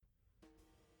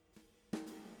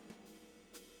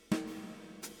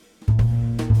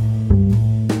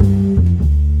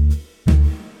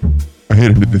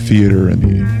head into the theater and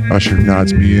the usher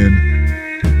nods me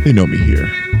in. They know me here.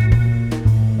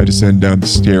 I descend down the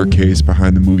staircase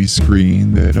behind the movie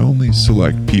screen that only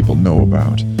select people know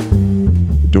about.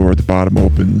 The door at the bottom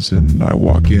opens and I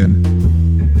walk in.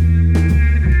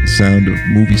 The sound of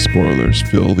movie spoilers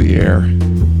fill the air.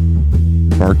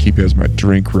 The barkeep has my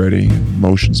drink ready and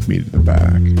motions me to the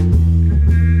back.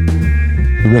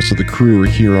 The rest of the crew are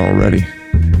here already.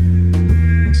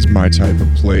 This is my type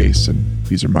of place, and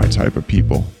these are my type of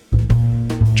people.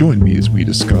 Join me as we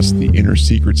discuss the inner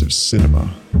secrets of cinema.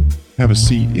 Have a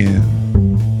seat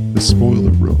in the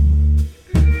spoiler room.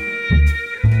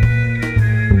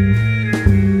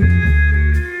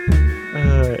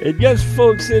 And yes,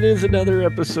 folks, it is another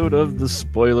episode of the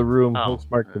Spoiler Room. Host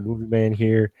Mark, the Movie Man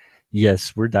here.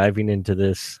 Yes, we're diving into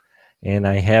this, and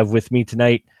I have with me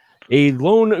tonight a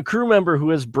lone crew member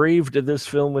who has braved this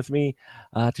film with me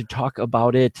to talk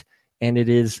about it, and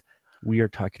we are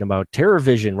talking about Terror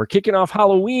Vision. We're kicking off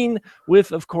Halloween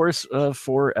with, of course,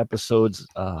 4 episodes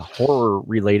horror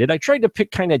related. I tried to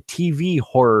pick kind of TV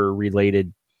horror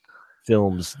related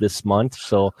films this month,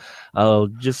 so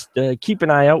just keep an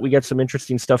eye out. We got some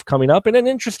interesting stuff coming up, and an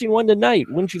interesting one tonight,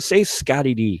 wouldn't you say,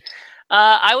 Scotty D?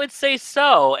 I would say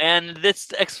so, and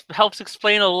this helps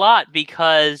explain a lot,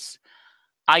 because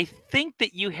I think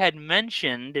that you had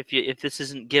mentioned, if this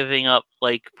isn't giving up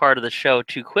like part of the show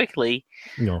too quickly,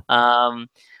 no,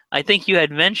 I think you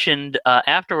had mentioned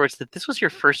afterwards that this was your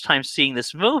first time seeing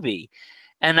this movie,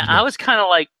 and yeah. I was kind of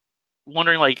like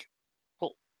wondering, like,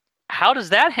 well, how does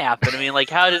that happen? I mean, like,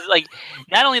 how does, like,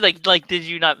 not only like did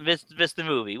you not miss the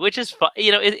movie, which is fun,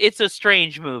 it's a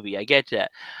strange movie, I get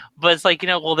that, but it's like,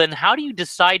 well, then how do you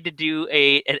decide to do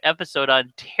an episode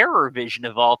on Terror Vision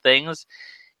of all things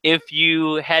if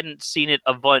you hadn't seen it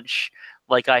a bunch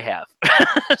like I have?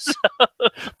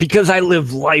 Because I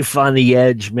live life on the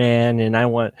edge, man, and I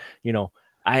want,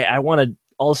 I want to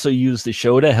also use the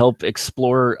show to help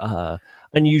explore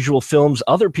unusual films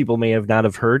other people may have not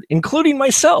have heard, including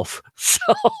myself.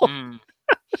 So,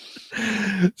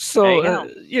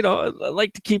 I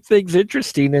like to keep things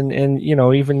interesting and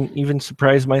even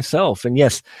surprise myself. And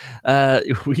yes,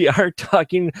 we are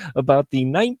talking about the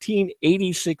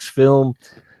 1986 film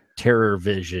Terror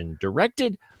Vision,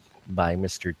 directed by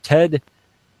Mr. Ted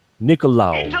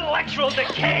Nicolau. Intellectual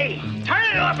decay! Turn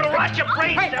it up and watch your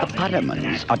brain cells! The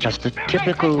Pottermans are just a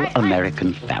typical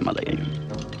American family.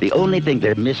 The only thing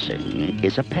they're missing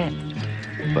is a pet.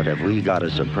 But have we got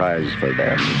a surprise for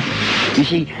them? You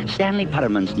see, Stanley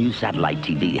Potterman's new satellite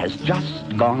TV has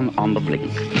just gone on the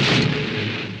blink.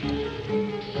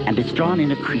 And it's drawn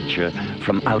in a creature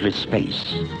from outer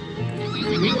space.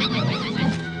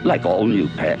 Like all new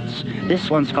pets, this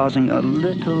one's causing a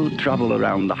little trouble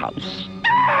around the house.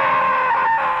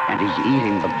 And he's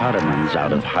eating the Pottermans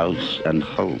out of house and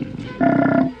home.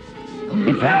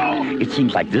 In fact, it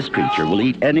seems like this creature will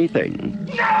eat anything.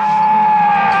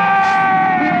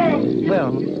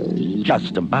 Well,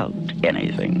 just about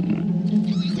anything.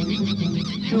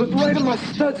 You looked right at my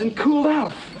studs and cooled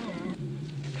out.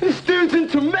 This dude's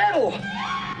into metal!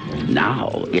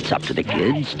 Now, it's up to the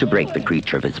kids to break the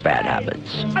creature of its bad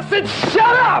habits. I said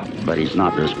shut up! But he's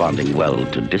not responding well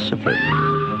to discipline.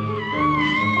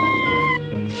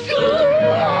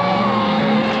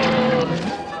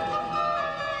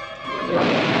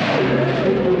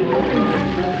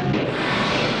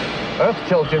 Earth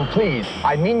children, please.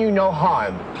 I mean you no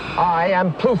harm. I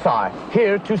am Pluthar,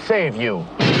 here to save you.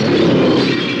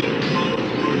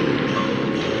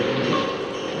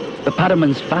 The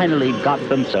Pottermans finally got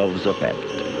themselves a pet,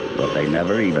 but they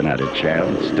never even had a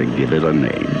chance to give it a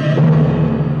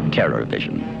name. Terror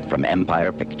Vision from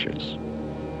Empire Pictures.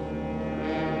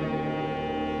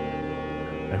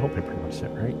 I hope I pronounced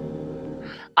that right.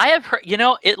 I have heard,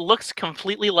 it looks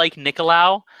completely like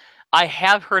Nicolau. I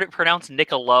have heard it pronounced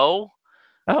Niccolo.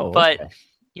 Oh, but okay.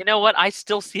 You know what? I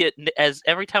still see it as,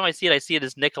 every time I see it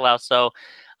as Nicolau. So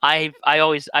I've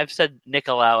said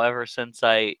Nicolau ever since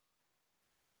I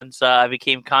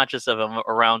became conscious of him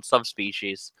around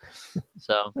subspecies.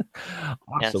 So,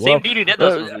 awesome. Same dude who did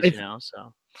those movies,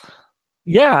 So.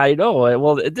 Yeah, I know.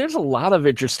 Well, there's a lot of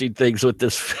interesting things with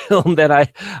this film that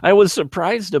I was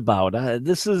surprised about.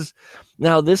 This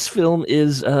film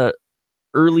is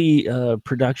early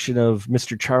production of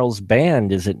Mr. Charles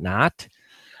Band, is it not?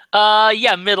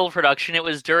 Yeah, middle production. It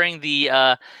was during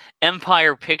the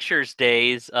Empire Pictures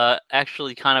days.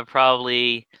 Actually, kind of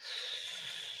probably,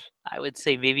 I would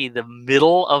say maybe the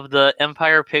middle of the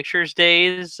Empire Pictures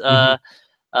days.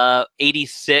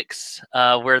 '86,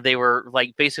 where they were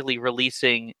like basically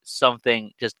releasing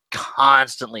something, just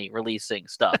constantly releasing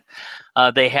stuff.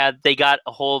 They got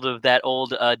a hold of that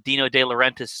old Dino De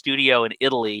Laurentiis studio in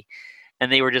Italy,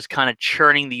 and they were just kind of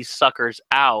churning these suckers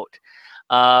out.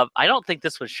 I don't think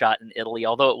this was shot in Italy,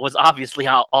 although it was obviously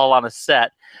all on a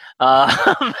set.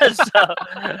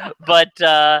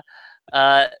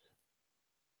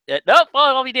 Nope.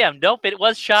 Well, I'll be damned. Nope. It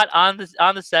was shot on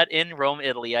the set in Rome,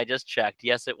 Italy. I just checked.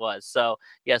 Yes, it was. So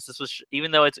yes, this was.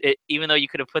 Even though you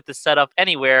could have put the set up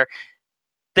anywhere,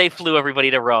 they flew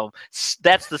everybody to Rome.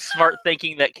 That's the smart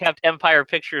thinking that kept Empire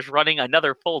Pictures running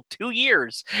another full 2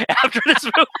 years after this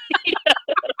movie.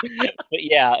 But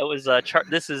yeah, it was.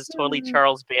 This is totally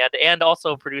Charles Band, and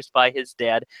also produced by his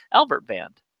dad, Albert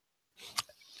Band.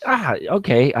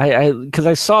 Okay. Because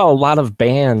I saw a lot of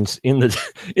bands in the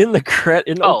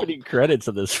opening credits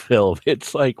of this film.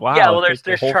 It's like, wow. Yeah, well, there's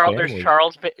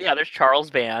Charles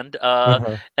Band,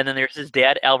 and then there's his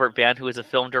dad, Albert Band, who is a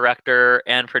film director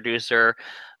and producer.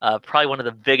 Probably one of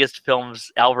the biggest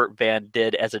films Albert Band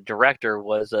did as a director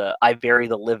was I Bury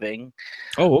the Living.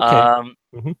 Oh,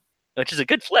 okay. Which is a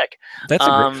good flick. That's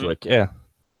a great flick, yeah.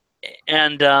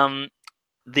 And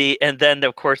then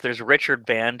of course there's Richard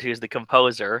Band, who's the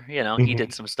composer. He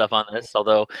did some stuff on this,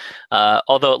 although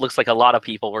it looks like a lot of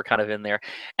people were kind of in there.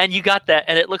 And you got that,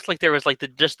 and it looks like there was like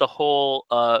the whole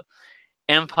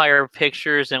Empire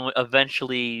Pictures and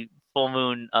eventually Full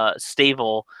Moon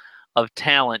stable of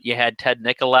talent. You had Ted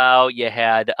Nicolau, you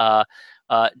had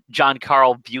John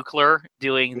Carl Buechler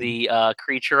doing the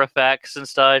creature effects and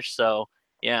such. So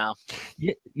yeah,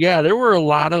 there were a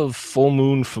lot of Full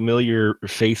Moon familiar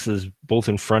faces, both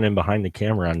in front and behind the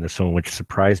camera on this one, which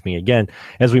surprised me. Again,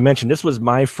 as we mentioned, this was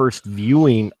my first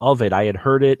viewing of it. I had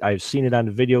heard it, I've seen it on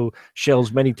the video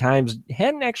shelves many times,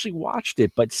 hadn't actually watched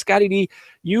it. But Scotty D,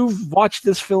 you've watched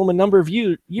this film a number of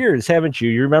years, haven't you?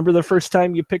 You remember the first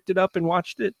time you picked it up and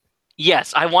watched it?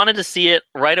 Yes, I wanted to see it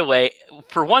right away.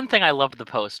 For one thing, I loved the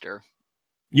poster.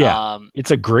 Yeah, it's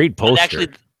a great poster.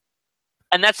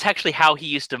 And that's actually how he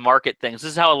used to market things.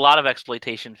 This is how a lot of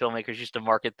exploitation filmmakers used to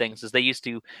market things, is they used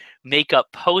to make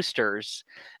up posters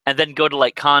and then go to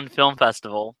like Cannes Film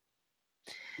Festival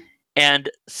and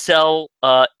sell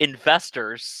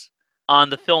investors on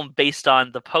the film based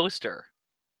on the poster.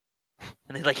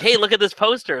 And they're like, hey, look at this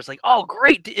poster. It's like, oh,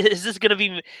 great. Is this going to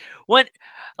be when,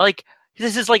 like,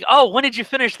 this is like, oh, when did you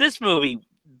finish this movie?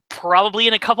 Probably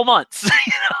in a couple months.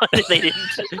 They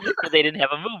didn't have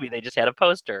a movie, they just had a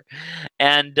poster.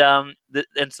 And so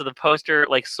the poster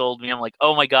like sold me. I'm like,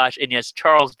 oh my gosh. And yes,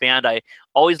 Charles Band, I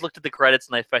always looked at the credits,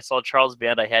 and if I saw Charles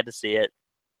Band, I had to see it.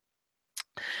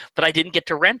 But I didn't get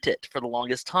to rent it for the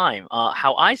longest time.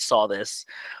 How I saw this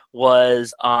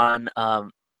was on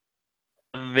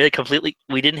completely,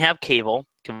 we didn't have cable,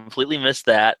 completely missed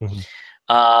that.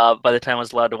 By the time I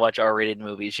was allowed to watch R-rated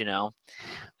movies,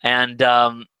 and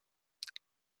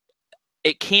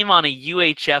it came on a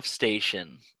UHF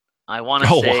station. I want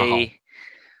to say,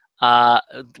 wow.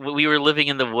 We were living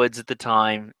in the woods at the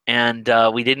time, and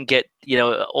we didn't get,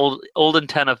 old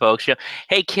antenna folks.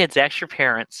 Hey kids, ask your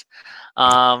parents.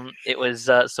 It was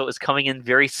so it was coming in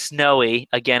very snowy.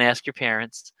 Again, ask your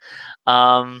parents.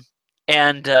 And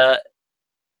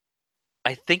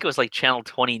I think it was like channel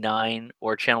 29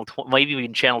 or maybe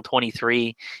even channel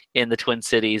 23 in the Twin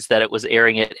Cities that it was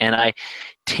airing it. And I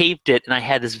taped it, and I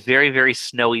had this very, very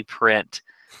snowy print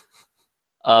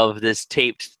of this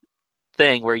taped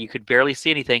thing where you could barely see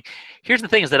anything. Here's the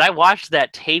thing, is that I watched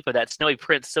that tape of that snowy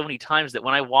print so many times that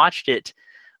when I watched it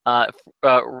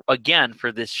again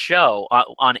for this show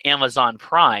on Amazon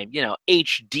Prime,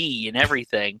 HD and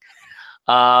everything,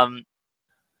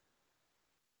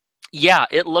 yeah,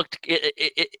 it looked.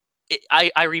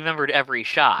 I remembered every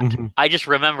shot. I just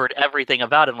remembered everything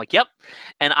about it. I'm like, yep.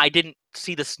 And I didn't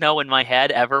see the snow in my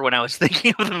head ever when I was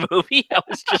thinking of the movie. I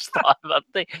was just thought about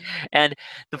the thing. And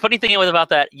the funny thing about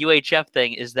that UHF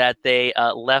thing is that they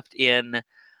left in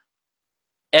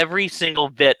every single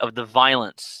bit of the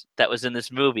violence that was in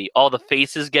this movie. All the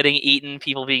faces getting eaten,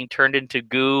 people being turned into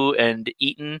goo and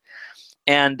eaten.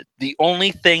 And the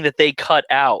only thing that they cut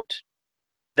out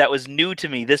that was new to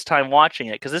me this time watching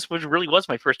it, because this really was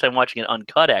my first time watching it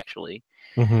uncut, actually.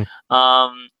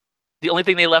 The only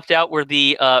thing they left out were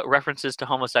the references to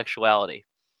homosexuality.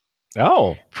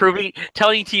 Oh,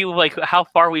 telling to you like how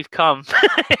far we've come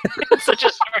in such a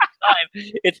short time.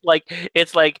 It's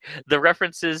like the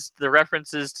references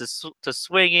to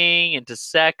swinging and to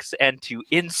sex and to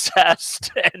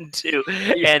incest and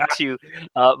to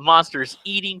monsters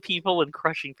eating people and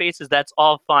crushing faces. That's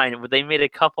all fine. They made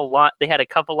they had a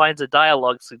couple lines of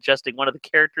dialogue suggesting one of the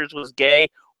characters was gay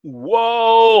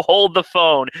whoa, hold the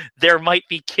phone. There might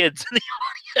be kids in the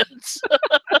audience.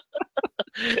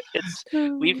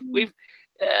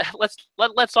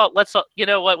 Let's all you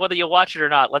know what, whether you watch it or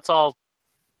not, let's all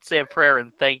say a prayer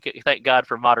and thank God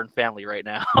for Modern Family right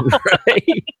now.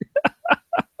 Right.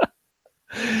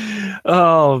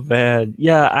 Oh man,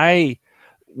 yeah.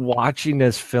 Watching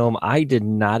this film, I did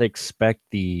not expect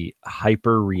the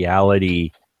hyper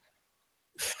reality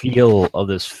feel of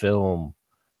this film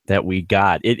that we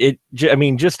got. I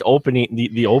mean, just opening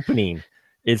the opening,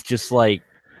 it's just like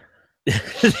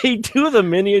they do the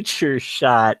miniature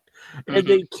shot and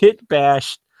they kit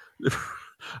bash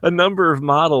a number of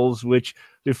models, which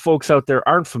if folks out there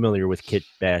aren't familiar with kit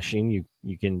bashing,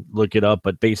 you can look it up,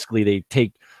 but basically they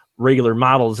take regular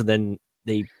models and then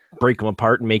they break them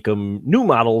apart and make them new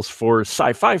models for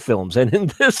sci-fi films. And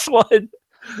in this one,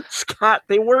 Scott,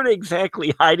 they weren't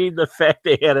exactly hiding the fact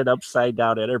they had an upside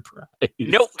down Enterprise.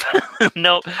 Nope.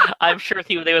 Nope. I'm sure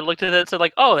they would look at it and say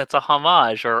like, oh, that's a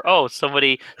homage, or oh,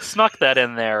 somebody snuck that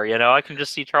in there. You know, I can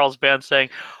just see Charles Band saying,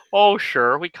 oh,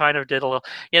 sure, we kind of did a little.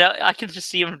 You know, I can just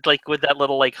see him like with that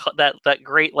little like that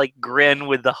great like grin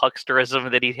with the hucksterism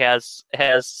that he has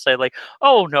say like,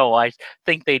 oh no, I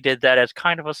think they did that as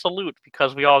kind of a salute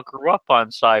because we all grew up on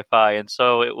sci-fi, and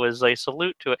so it was a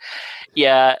salute to it.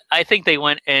 Yeah, I think they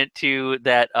went into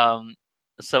that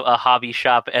a hobby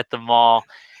shop at the mall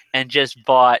and just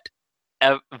bought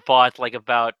like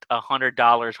about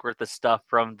 $100 worth of stuff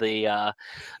from the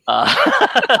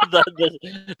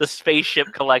the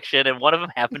spaceship collection, and one of them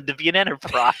happened to be an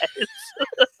Enterprise.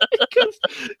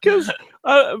 Because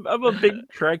I'm a big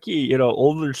Trekkie, you know,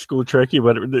 older school Trekkie,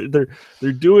 but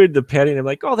they're doing the padding. I'm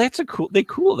like, oh, that's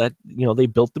cool that, you know, they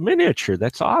built the miniature.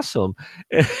 That's awesome.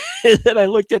 And then I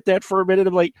looked at that for a minute.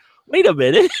 I'm like, wait a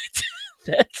minute,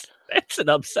 that's an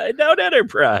upside down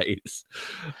Enterprise.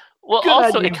 Well, God,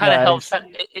 also it kind of helps.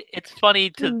 It's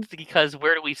funny because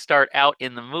where do we start out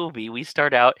in the movie? We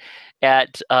start out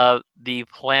at the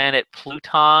planet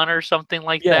Pluton or something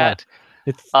like that.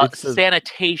 It's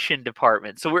sanitation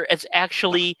department. So it's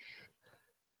actually.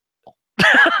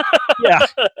 Yeah,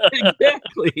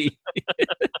 exactly.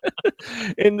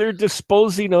 And they're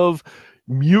disposing of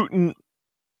mutant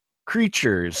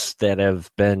creatures that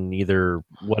have been either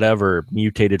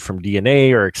mutated from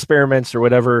DNA or experiments or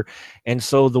whatever. And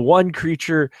so the one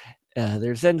creature,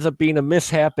 there ends up being a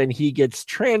mishap and he gets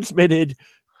transmitted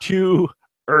to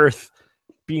Earth,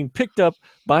 being picked up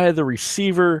by the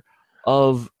receiver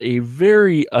of a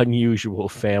very unusual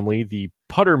family, the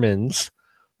Puttermans,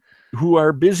 who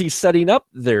are busy setting up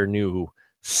their new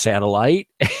satellite.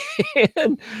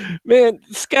 And man,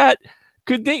 Scott,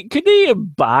 could they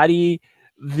embody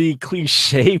the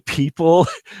cliche people?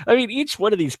 I mean, each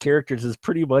one of these characters is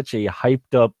pretty much a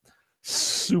hyped up,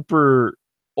 super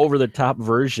over the top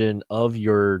version of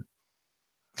your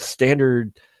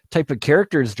standard type of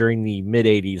characters during the mid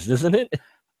 80s, isn't it?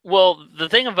 Well, the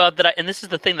thing about that, and this is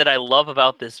the thing that I love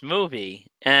about this movie,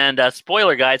 and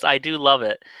spoiler guys, I do love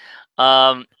it,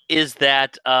 is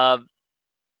that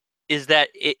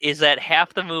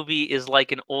half the movie is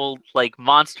like an old like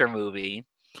monster movie.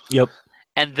 Yep.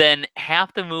 And then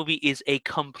half the movie is a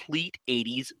complete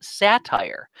 80s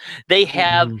satire. They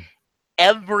have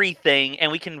everything, and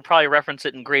we can probably reference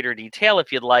it in greater detail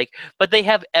if you'd like, but they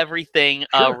have everything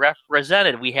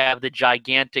represented. We have the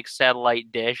gigantic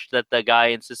satellite dish that the guy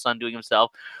insists on doing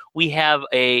himself. We have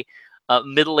a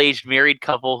middle-aged married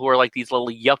couple who are like these little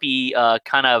yuppie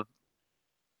kind of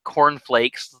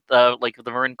cornflakes, like the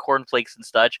Marin cornflakes and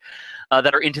such,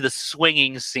 that are into the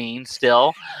swinging scene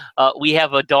still. We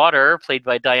have a daughter played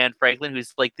by Diane Franklin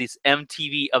who's like this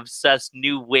MTV obsessed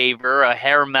new waver, a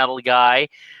hair metal guy.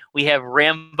 We have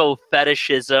Rambo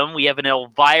fetishism. We have an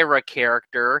Elvira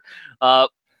character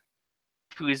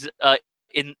who's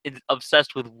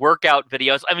obsessed with workout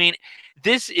videos. I mean,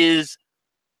 this is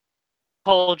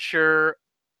culture,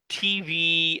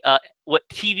 TV, what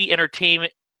TV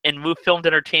entertainment and filmed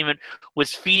entertainment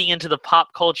was feeding into the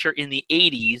pop culture in the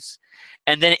 80s,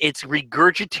 and then it's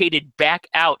regurgitated back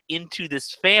out into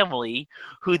this family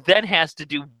who then has to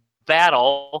do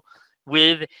battle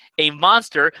with a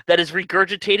monster that is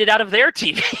regurgitated out of their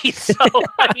TV. So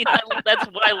I mean, that's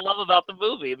what I love about the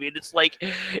movie. I mean, it's like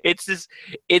it's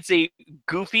a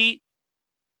goofy,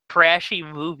 trashy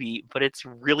movie, but it's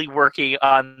really working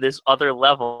on this other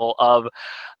level of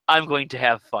I'm going to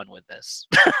have fun with this.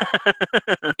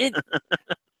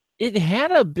 It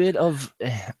had a bit of,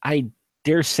 I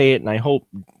dare say it, and I hope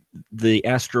the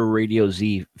Astro Radio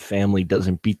Z family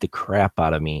doesn't beat the crap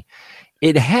out of me.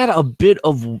 It had a bit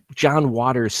of John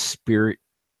Waters' spirit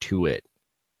to it,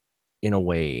 in a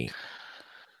way.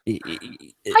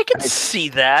 I can see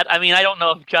that. I mean, I don't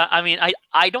know if John. I mean,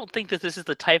 I don't think that this is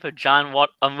the type of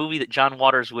a movie that John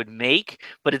Waters would make.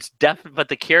 But it's but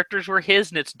the characters were his,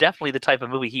 and it's definitely the type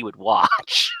of movie he would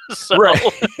watch. So. Right.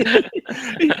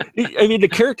 I mean, the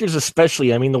characters,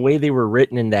 especially. I mean, the way they were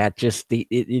written in that, just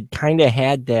it kind of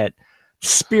had that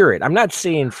spirit. I'm not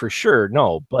saying for sure,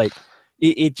 no, but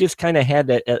it just kind of had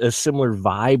a similar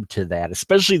vibe to that.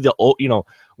 Especially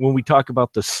when we talk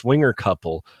about the swinger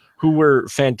couple, who were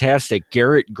fantastic.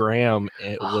 Garrett Graham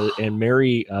and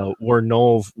Mary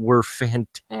Woronov were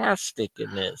fantastic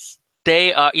in this.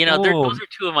 They, those are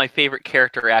two of my favorite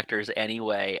character actors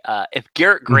anyway. If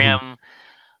Garrett Graham,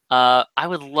 I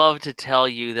would love to tell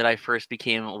you that I first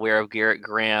became aware of Garrett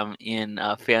Graham in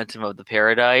Phantom of the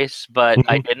Paradise, but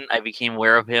I didn't. I became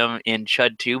aware of him in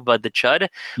Chud 2, Bud the Chud.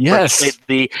 Yes.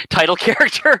 The title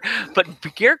character. But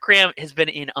Garrett Graham has been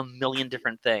in a million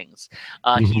different things.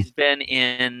 He's been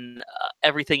in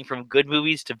everything from good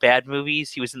movies to bad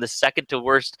movies. He was in the second to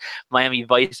worst Miami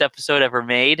Vice episode ever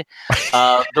made.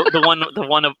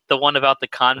 The one about the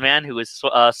con man who was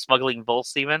smuggling bull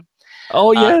semen.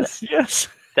 Oh yes, yes.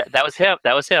 That was him.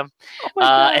 That was him.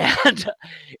 Oh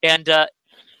and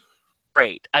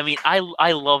great. I mean,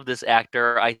 I love this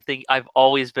actor. I think I've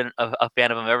always been a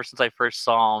fan of him ever since I first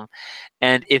saw him.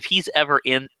 And if he's ever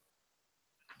in,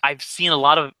 I've seen a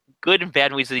lot of good and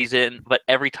bad movies that he's in, but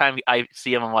every time I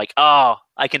see him, I'm like, oh,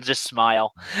 I can just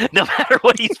smile no matter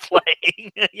what he's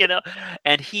playing,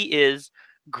 And he is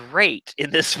great in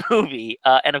this movie.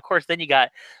 And of course, then you got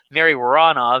Mary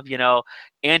Woronov,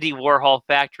 Andy Warhol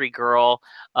factory girl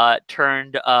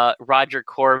turned Roger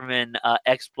Corman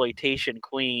exploitation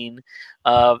queen.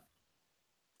 Also,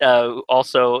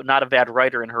 not a bad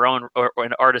writer in her own, or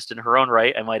an artist in her own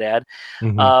right, I might add.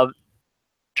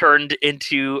 Turned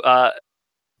into a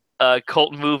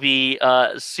cult movie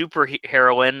super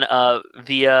heroine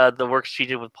via the work she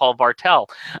did with Paul Bartel.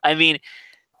 I mean,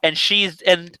 and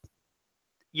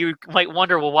you might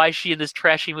wonder, well, why is she in this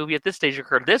trashy movie at this stage of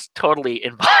her career? This totally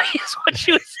embodies what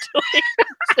she was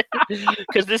doing.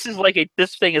 Because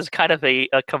this thing is kind of a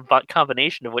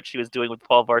combination of what she was doing with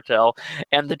Paul Bartel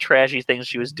and the trashy things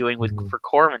she was doing for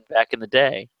Corman back in the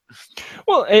day.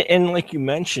 Well, and like you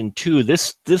mentioned too,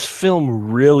 this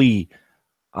film really,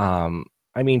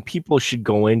 I mean, people should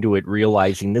go into it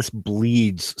realizing this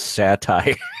bleeds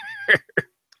satire.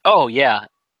 Oh yeah.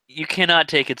 You cannot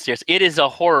take it serious. It is a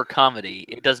horror comedy.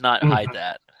 It does not hide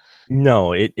that.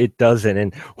 No, it doesn't.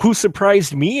 And who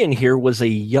surprised me in here was a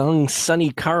young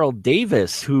Sonny Carl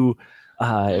Davis, who,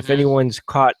 if anyone's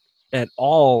caught at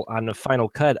all on the Final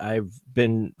Cut, I've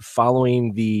been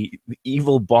following the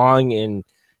Evil Bong and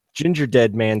Ginger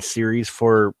Dead Man series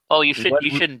for. Oh, you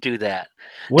shouldn't do that.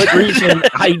 What reason?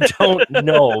 I don't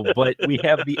know, but we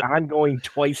have the ongoing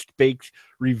Twice Baked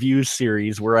review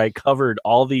series where I covered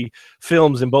all the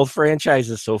films in both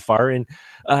franchises so far, and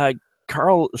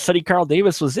Sonny Carl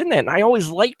Davis was in that, and I always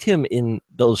liked him in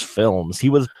those films. He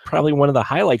was probably one of the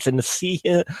highlights, and to see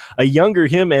a younger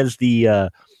him as the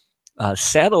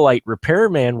satellite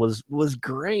repairman was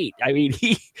great. I mean,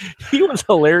 he was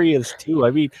hilarious too.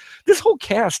 I mean, this whole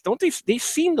cast, don't they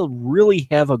seem to really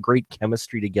have a great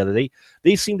chemistry together.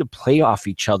 They seem to play off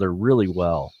each other really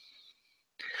well.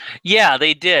 Yeah,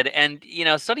 they did. And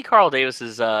Sonny Carl Davis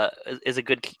is a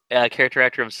good character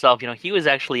actor himself. He was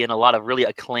actually in a lot of really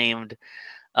acclaimed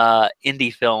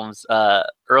indie films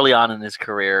early on in his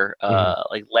career,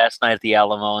 like Last Night at the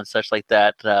Alamo and such like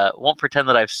that. Won't pretend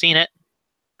that I've seen it,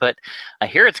 but I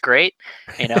hear it's great,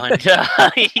 and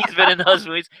he's been in those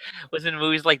movies, was in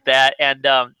movies like that,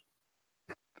 and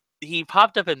he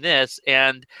popped up in this,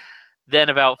 and then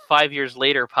about 5 years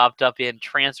later popped up in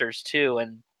Trancers 2,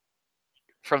 and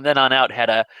from then on out had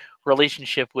a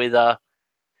relationship with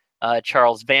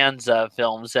Charles Band's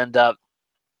films, and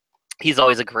he's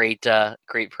always a great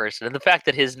person, and the fact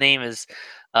that his name is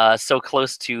so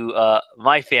close to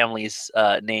my family's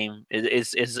name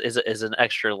is an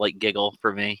extra giggle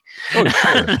for me. Oh,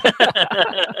 sure.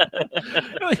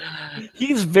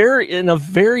 He's a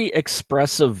very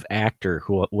expressive actor,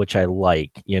 which I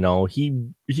like. He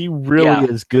really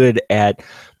is good at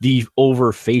the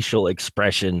over facial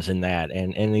expressions in that,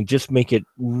 and they just make it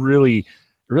really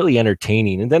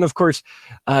entertaining. And then of course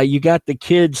you got the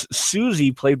kids,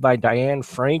 Susie, played by Diane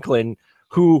Franklin,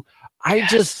 who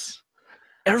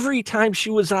every time she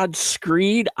was on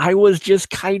screen, I was just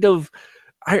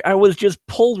I was just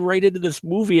pulled right into this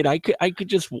movie, and I could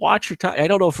just watch her talk. I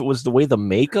don't know if it was the way the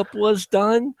makeup was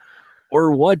done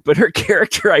or what, but her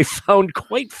character I found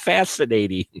quite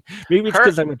fascinating. Maybe it's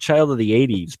because I'm a child of the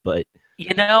 80s, but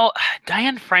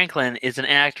Diane Franklin is an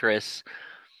actress.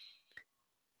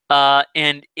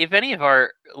 And if any of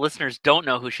our listeners don't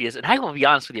know who she is, and I will be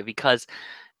honest with you, because,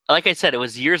 like I said, it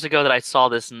was years ago that I saw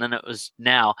this, and then it was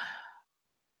now.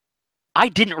 I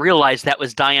didn't realize that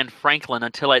was Diane Franklin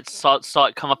until I saw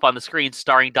it come up on the screen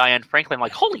starring Diane Franklin. I'm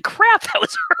like, holy crap, that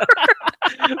was her!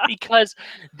 Because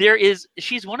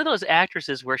she's one of those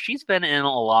actresses where she's been in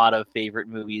a lot of favorite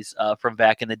movies from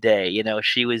back in the day. You know,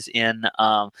 she was in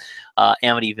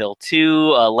Amityville 2,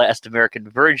 Last American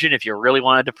Virgin, if you really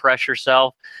wanted to depress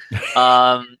yourself.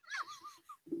 And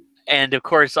of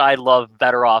course, I love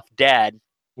Better Off Dad.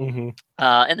 Mm-hmm.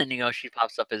 And then, you know, she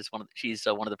pops up as she's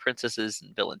one of the princesses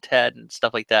in Bill and Ted and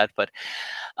stuff like that. But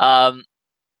a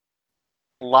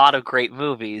lot of great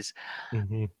movies.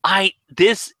 Mm-hmm.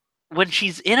 When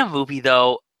she's in a movie,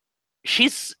 though,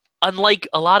 she's unlike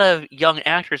a lot of young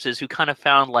actresses who kind of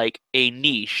found like a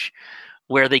niche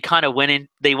where they kind of went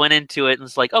into it and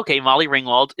it's like, okay, Molly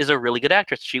Ringwald is a really good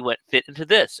actress. She fit into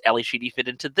this. Ali Sheedy fit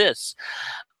into this.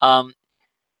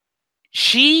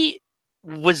 She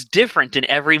was different in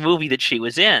every movie that she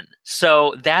was in.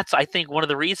 So that's, I think, one of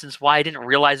the reasons why I didn't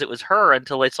realize it was her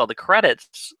until I saw the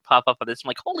credits pop up on this. I'm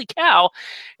like, holy cow.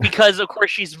 Because, of course,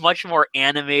 she's much more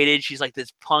animated. She's like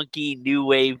this punky new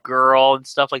wave girl and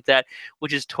stuff like that,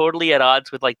 which is totally at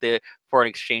odds with like the foreign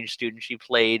exchange student she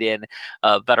played in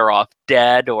Better Off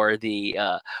Dead, or the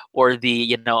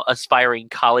you know, aspiring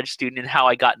college student in How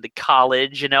I Got Into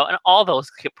College, you know, and all those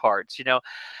parts, you know.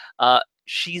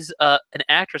 She's an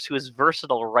actress who is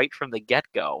versatile right from the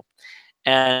get-go,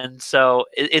 and so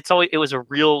it was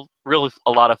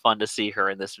a lot of fun to see her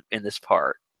in this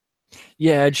part.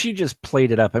 Yeah, and she just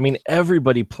played it up. I mean,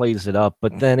 everybody plays it up,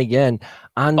 but then again,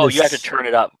 you have to turn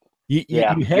it up. You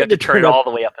have to turn it all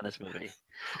the way up in this movie.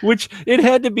 Which it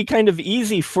had to be kind of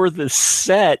easy for the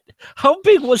set. How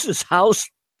big was this house,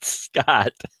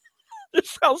 Scott?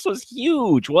 This house was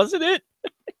huge, wasn't it?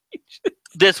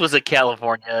 This was a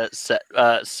California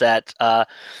set. I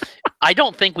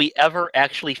don't think we ever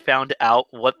actually found out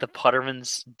what the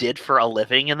Puttermans did for a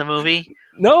living in the movie.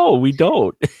 No, we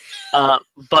don't.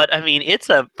 But I mean, it's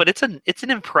an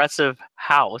impressive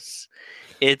house.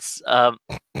 It's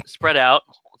spread out.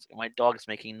 My dog's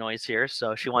making noise here,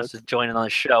 so she wants to join in on the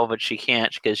show, but she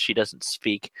can't because she doesn't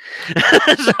speak.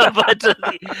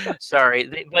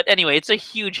 Sorry, but anyway, it's a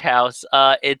huge house.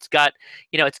 It's got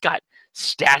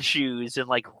statues and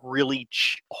like really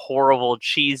horrible,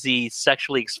 cheesy,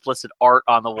 sexually explicit art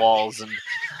on the walls,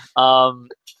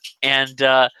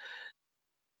 and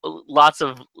lots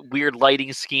of weird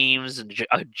lighting schemes and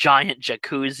a giant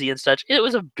jacuzzi and such. It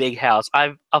was a big house.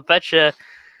 I'll bet you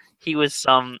he was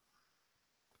some.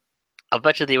 I'll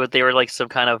bet you they were like some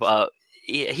kind of. I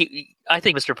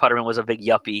think Mr. Putterman was a big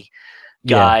yuppie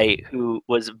guy who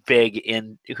was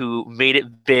who made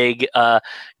it big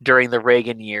during the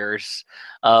Reagan years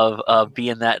of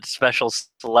being that special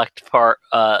selection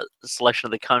of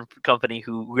the company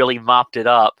who really mopped it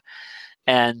up,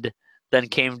 and then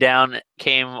came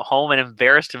home and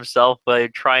embarrassed himself by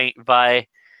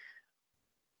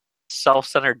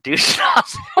self-centered douche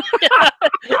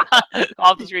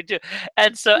off the screen too.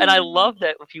 And I love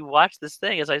that if you watch this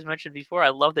thing, as I mentioned before, I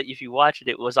love that if you watch it,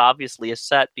 it was obviously a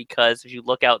set, because if you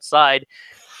look outside,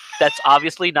 that's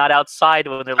obviously not outside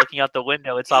when they're looking out the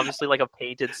window. It's obviously like a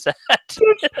painted set.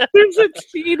 There's a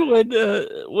scene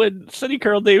when Sonny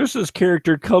Carl Davis's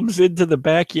character comes into the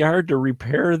backyard to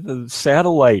repair the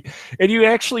satellite, and you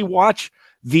actually watch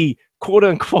the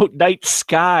quote-unquote night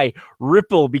sky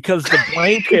ripple because the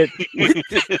blanket with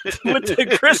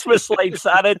the Christmas lights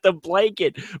on it, the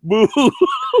blanket moves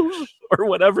or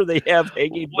whatever they have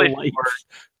hanging the lights.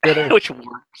 Which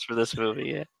works for this movie,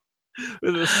 yeah.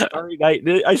 With a starry night.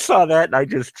 I saw that and I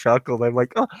just chuckled. I'm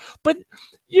like, oh, but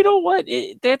you know what?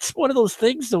 That's one of those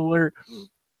things though where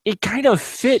it kind of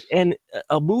fit, and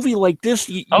a movie like this,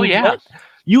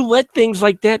 you let things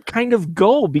like that kind of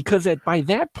go, because by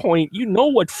that point you know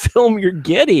what film you're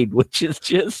getting, which is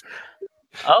just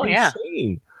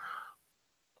insane.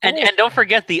 And don't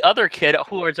forget the other kid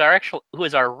who is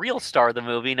our real star of the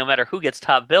movie, no matter who gets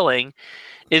top billing,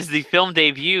 is the film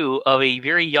debut of a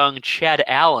very young Chad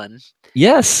Allen.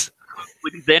 Yes. Who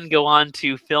would then go on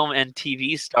to film and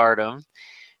TV stardom,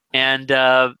 and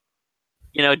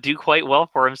do quite well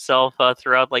for himself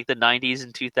throughout like the 90s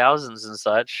and 2000s and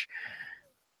such.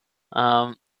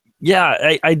 I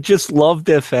just love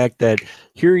the fact that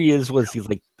here he is, he's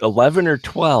like 11 or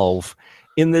 12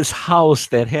 in this house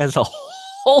that has a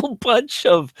whole bunch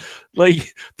of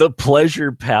like the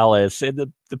pleasure palace, and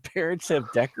the parents have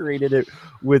decorated it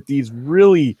with these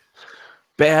really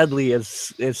badly,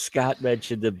 as Scott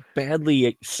mentioned, the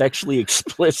badly sexually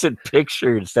explicit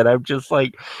pictures that I'm just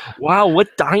like, wow,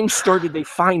 what dime store did they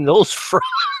find those from?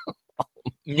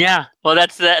 Yeah, well,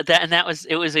 that's that, and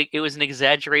it was an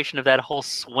exaggeration of that whole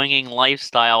swinging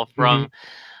lifestyle from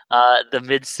the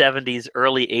mid '70s,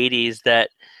 early '80s that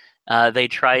they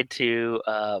tried to.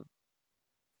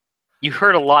 You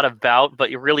heard a lot about, but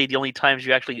really the only times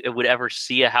you actually would ever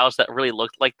see a house that really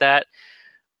looked like that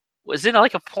was in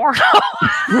like a porno.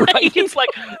 Right. It's like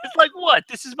what?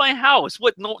 This is my house.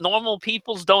 What normal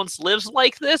peoples don't live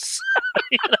like this?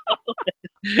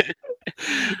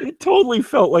 It totally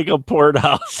felt like a porn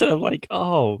house. And I'm like,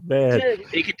 oh man.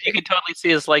 You could totally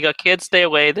see it's like a kid, stay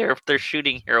away. They're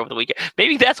shooting here over the weekend.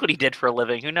 Maybe that's what he did for a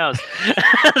living. Who knows?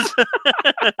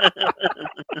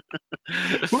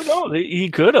 Who knows? He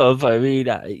could have. I mean,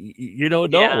 you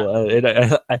don't know.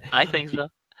 Yeah. I think so.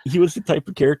 He was the type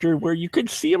of character where you could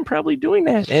see him probably doing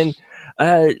that. And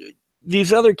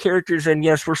these other characters, and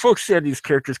yes, we're focusing on these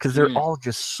characters because they're all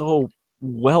just so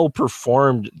well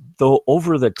performed, though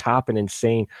over the top and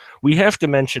insane. We have to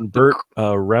mention Burt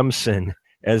Remsen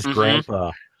as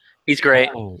Grandpa. He's great.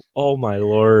 Oh my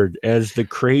Lord, as the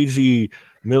crazy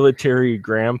military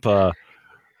grandpa.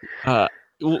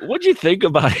 What'd you think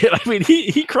about it? I mean,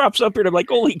 he crops up here and I'm like,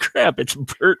 holy crap, it's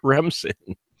Burt Remsen.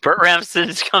 Burt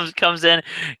Remsen comes in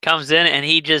and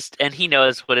he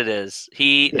knows what it is.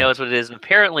 He knows what it is. And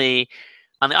apparently,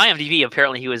 on the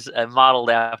IMDb, he was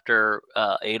modeled after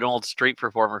an old street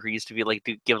performer who used to be like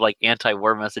to give like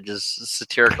anti-war messages,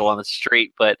 satirical on the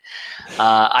street. But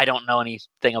I don't know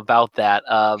anything about that.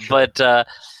 But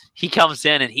he comes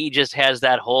in and he just has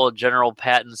that whole General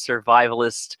Patton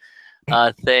survivalist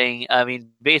thing. I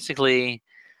mean, basically,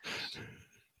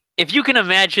 if you can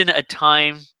imagine a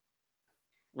time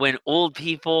when old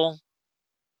people,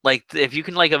 like, if you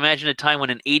can like imagine a time when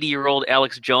an 80-year-old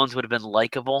Alex Jones would have been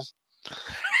likable,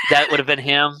 that would have been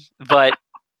him. But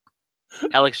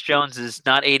Alex Jones is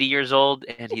not 80 years old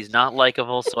and he's not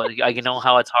likable, so I know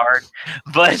how it's hard.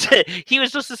 But he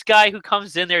was just this guy who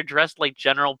comes in there dressed like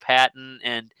General Patton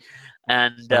and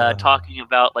talking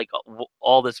about like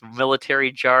all this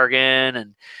military jargon,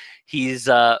 and he is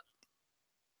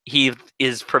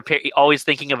always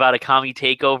thinking about a commie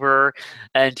takeover,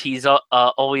 and he's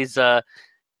always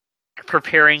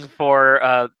preparing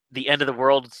for the end of the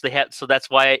world. So that's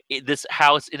why this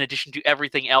house, in addition to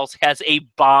everything else, has a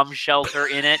bomb shelter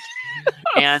in it.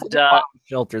 And bomb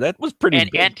shelter, that was pretty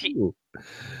big too.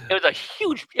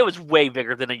 It was way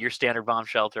bigger than your standard bomb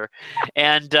shelter.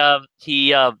 And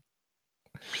he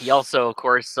also, of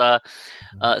course,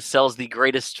 sells the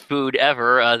greatest food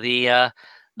ever, the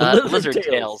lizard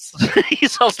tails. He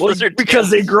sells lizard tails because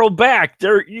they grow back.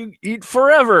 You eat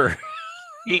forever.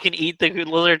 You can eat the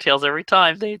lizard tails every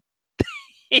time they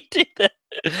do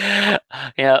that.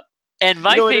 Yeah, and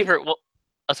my favorite.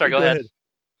 Sorry, go ahead.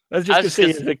 I was just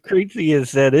going to say, as crazy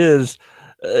as that is,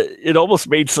 it almost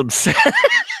made some sense.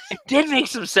 It did make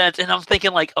some sense, and I'm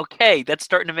thinking like, okay, that's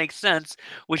starting to make sense,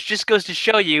 which just goes to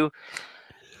show you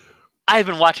I've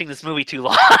been watching this movie too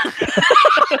long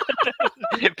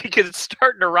because it's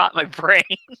starting to rot my brain.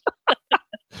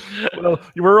 Well,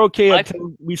 we're okay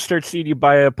until we start seeing you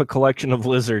buy up a collection of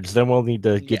lizards. Then we'll need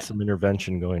to get some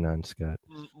intervention going on, Scott.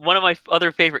 One of my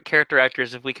other favorite character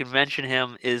actors, if we can mention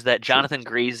him, is that Jonathan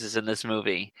Gries is in this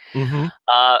movie.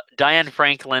 Diane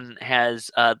Franklin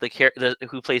has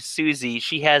who plays Susie.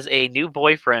 She has a new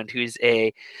boyfriend who's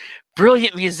a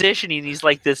brilliant musician, and he's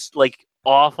like this like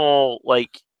awful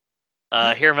like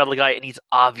hair metal guy, and he's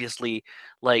obviously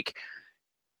like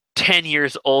 10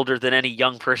 years older than any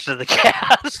young person in the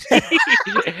cast.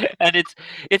 And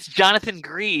it's Jonathan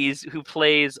Gries who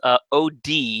plays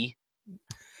OD,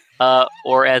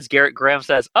 or as Garrett Graham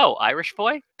says, Irish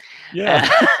boy. Yeah.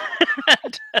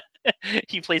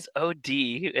 He plays OD,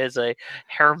 who is a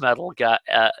hair metal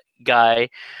guy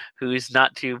who's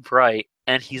not too bright,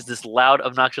 and he's this loud,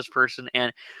 obnoxious person.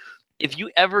 And if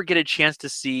you ever get a chance to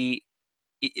see,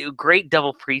 a great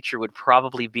double feature would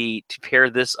probably be to pair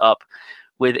this up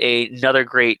with another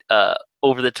great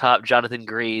over-the-top Jonathan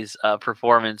Gries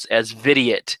performance as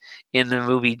Vidiot in the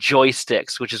movie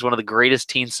Joysticks, which is one of the greatest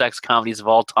teen sex comedies of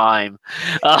all time.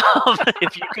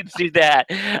 If you could do that,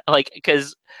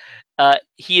 because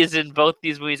he is in both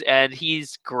these movies and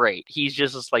he's great. He's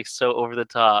just like so over the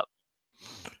top.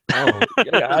 Oh,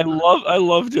 yeah, I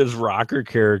loved his rocker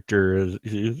character.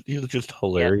 He was just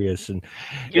hilarious, and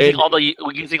using all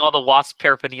the wasp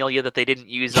paraphernalia that they didn't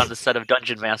use on the set of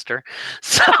Dungeon Master.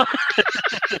 So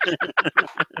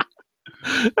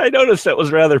I noticed that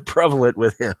was rather prevalent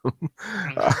with him.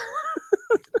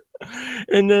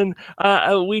 And then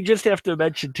we just have to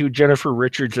mention too Jennifer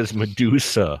Richards as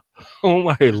Medusa. Oh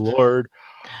my Lord!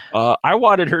 I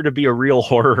wanted her to be a real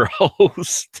horror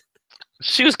host.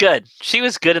 She was good. She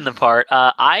was good in the part.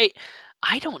 I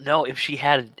I don't know if she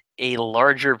had a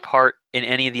larger part in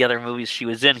any of the other movies she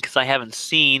was in, because I haven't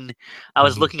seen. I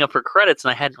was looking up her credits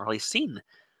and I hadn't really seen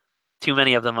too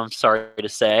many of them. I'm sorry to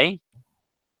say,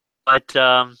 but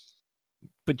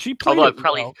she played.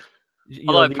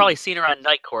 Although I've probably seen her on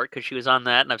Night Court because she was on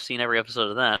that, and I've seen every episode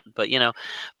of that. But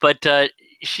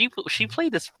she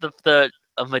played the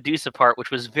Medusa part,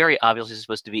 which was very obviously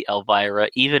supposed to be Elvira.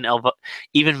 Even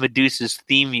Medusa's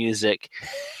theme music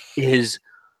is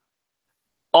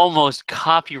almost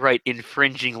copyright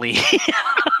infringingly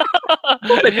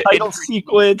the title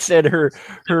sequence and her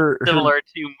similar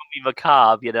to Movie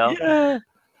Macabre, Yeah.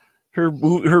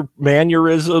 Her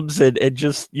mannerisms and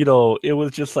just, it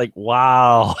was just like,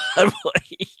 wow. I'm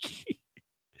like,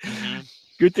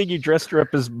 good thing you dressed her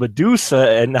up as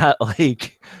Medusa and not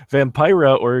like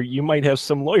Vampira, or you might have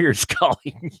some lawyers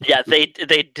calling. Yeah, they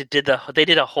did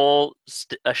a whole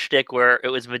shtick where it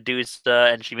was Medusa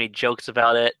and she made jokes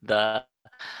about it,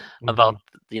 about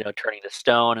turning to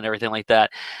stone and everything like that.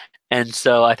 And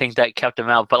so I think that kept him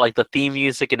out. But like the theme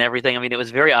music and everything, I mean, it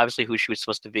was very obviously who she was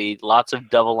supposed to be. Lots of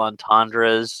double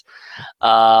entendres.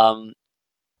 Character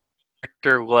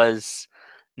was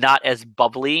not as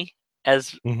bubbly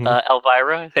as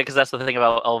Elvira, because that's the thing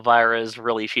about Elvira is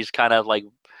really she's kind of like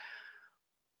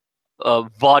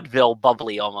vaudeville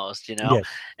bubbly almost, Yes.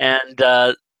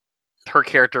 And her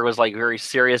character was like very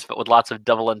serious, but with lots of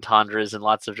double entendres and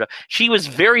lots of. She was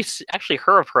actually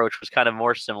her approach was kind of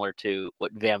more similar to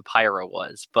what Vampira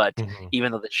was, but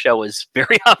even though the show was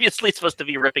very obviously supposed to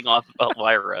be ripping off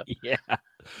Elvira. Yeah.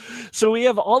 So we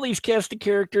have all these cast of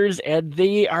characters, and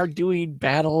they are doing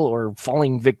battle or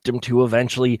falling victim to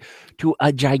eventually to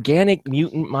a gigantic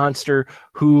mutant monster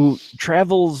who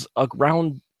travels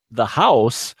around the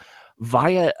house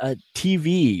via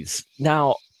TVs.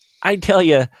 Now, I tell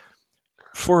you,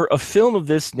 for a film of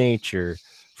this nature,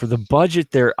 for the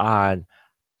budget they're on,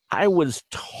 I was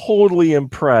totally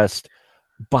impressed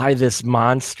by this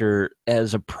monster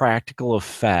as a practical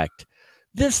effect.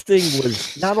 This thing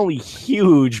was not only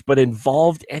huge, but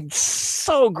involved and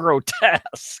so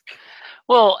grotesque.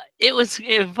 Well, it was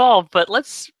involved, but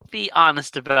let's be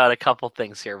honest about a couple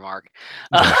things here, Mark.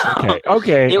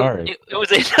 Okay, all right. It was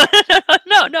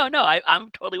no. I'm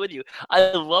totally with you.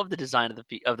 I love the design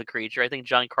of the creature. I think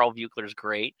John Carl Buechler is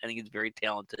great. I think he's very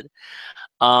talented.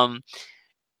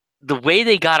 The way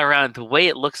they got around, the way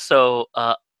it looks so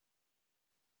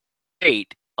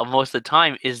great most of the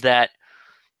time is that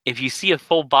if you see a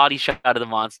full body shot of the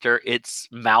monster, its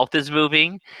mouth is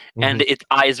moving and its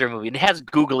eyes are moving. It has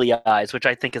googly eyes, which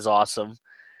I think is awesome.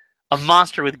 A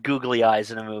monster with googly eyes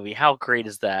in a movie. How great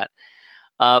is that?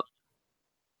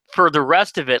 For the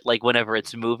rest of it, like whenever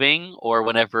it's moving or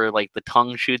whenever like the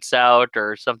tongue shoots out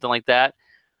or something like that,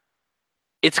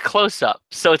 it's close up.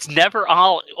 So it's never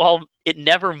it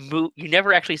never move. You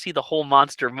never actually see the whole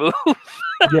monster move.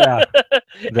 Yeah.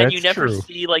 And you never true.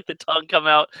 see like the tongue come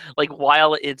out like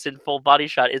while it's in full body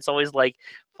shot. It's always like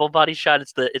full body shot.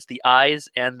 It's the eyes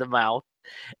and the mouth,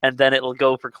 and then it'll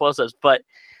go for close-ups. But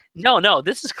no,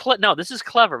 this is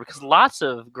clever because lots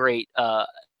of great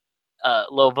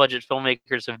low budget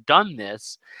filmmakers have done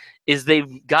this. Is they've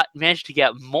managed to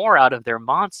get more out of their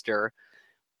monster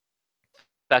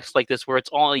effects like this, where it's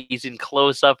always in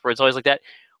close-up, where it's always like that.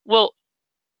 Well,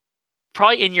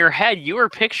 probably in your head you were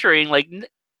picturing like,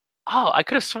 oh, I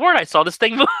could have sworn I saw this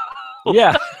thing move.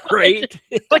 Yeah, right.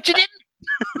 But you didn't.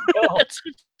 That's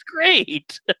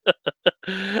great.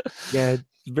 Yeah,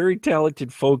 very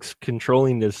talented folks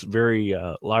controlling this very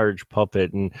large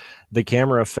puppet, and the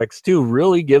camera effects too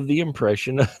really give the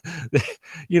impression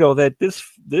that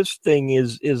this thing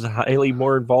is highly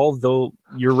more involved. Though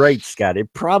you're right, Scott,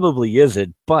 it probably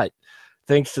isn't, but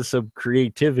thanks to some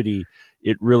creativity,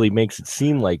 it really makes it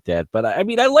seem like that. But I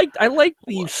mean, I like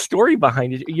the story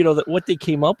behind it. That what they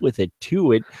came up with it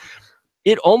too.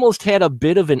 It almost had a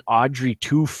bit of an Audrey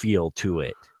 2 feel to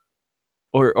it.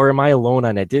 Or am I alone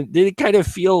on it? Did it kind of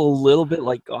feel a little bit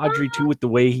like Audrey 2 with the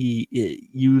way he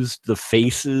used the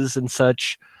faces and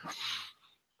such?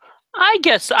 I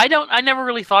guess I never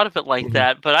really thought of it like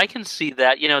that, but I can see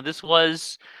that. This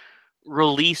was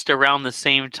released around the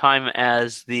same time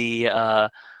as the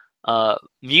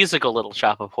musical Little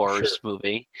Shop of Horrors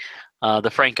movie, the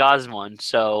Frank Oz one.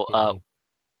 So, of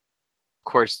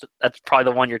course, that's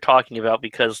probably the one you're talking about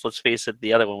because let's face it,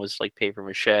 the other one was like paper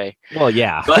mache. Well,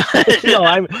 yeah. But no,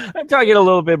 I'm talking a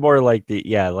little bit more like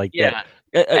that.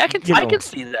 I can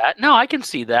see that. No, I can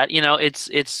see that.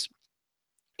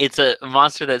 It's a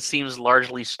monster that seems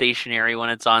largely stationary when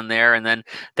it's on there, and then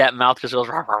that mouth just goes,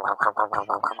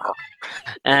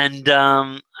 and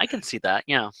I can see that.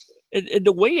 Yeah. And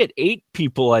the way it ate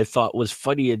people, I thought was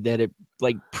funny, in that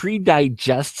like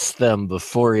pre-digests them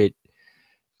before it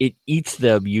eats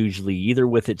them, usually either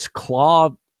with its claw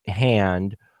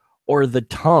hand or the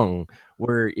tongue,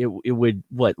 where it would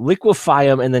liquefy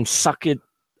them and then suck it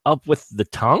up with the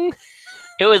tongue.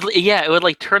 It would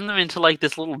like turn them into like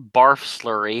this little barf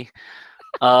slurry,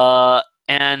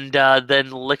 and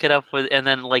then lick it up with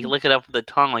the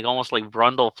tongue, like almost like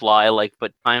Brundlefly, like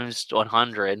but times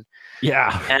 100.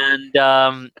 Yeah,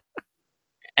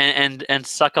 and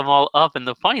suck them all up. And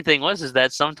the funny thing is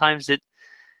that sometimes it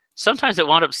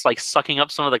wound up like sucking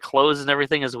up some of the clothes and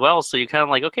everything as well. So you're kind of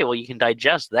like, okay, well, you can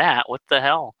digest that. What the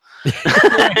hell? But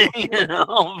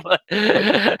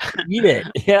eat it.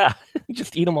 Yeah,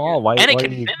 just eat them all. And it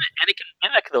can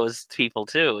mimic those people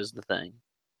too. Is the thing.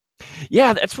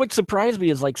 Yeah, that's what surprised me.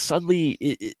 Is like suddenly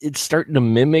it's starting to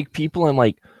mimic people. I'm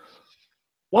like,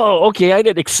 whoa, okay, I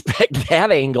didn't expect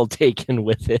that angle taken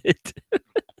with it.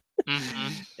 Mm-hmm.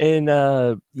 And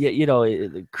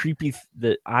the creepy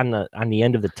on the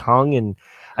end of the tongue, and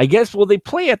I guess they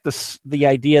play at the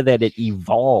idea that it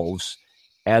evolves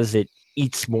as it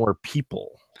eats more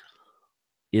people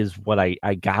is what I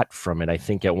got from it. I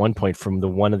think at one point from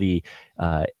one of the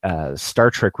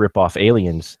Star Trek ripoff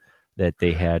Aliens that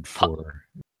they had for.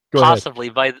 Possibly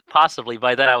by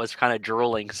that I was kind of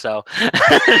drooling. So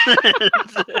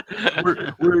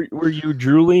were you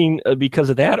drooling because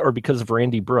of that or because of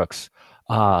Randy Brooks?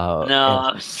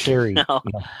 No, Cherry.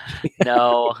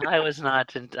 No, I was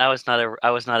not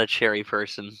a Cherry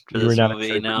person for this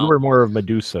movie. No, you were more of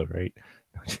Medusa, right?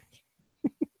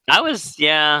 I was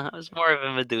more of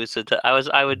a Medusa.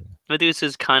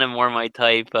 Medusa's kind of more my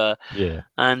type.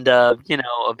 And a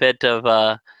bit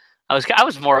of I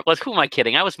was more. Who am I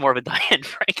kidding? I was more of a Diane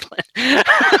Franklin.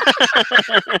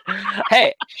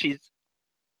 Hey,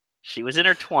 she was in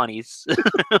her 20s,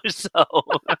 so.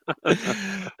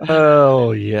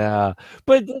 Oh yeah,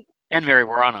 but and Mary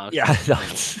Woronov. Yeah,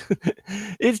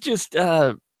 it's just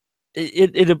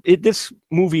this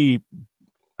movie,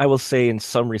 I will say, in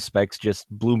some respects, just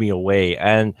blew me away,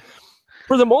 and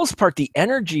for the most part, the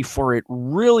energy for it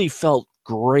really felt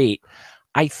great.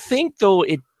 I think, though,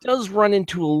 it does run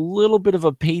into a little bit of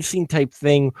a pacing type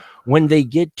thing when they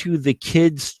get to the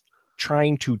kids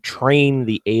trying to train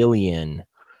the alien.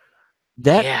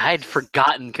 I had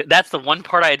forgotten. That's the one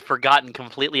part I had forgotten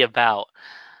completely about.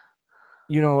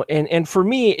 And for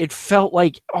me, it felt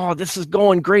like, oh, this is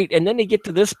going great. And then they get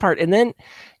to this part, and then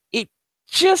it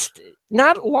just,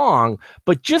 not long,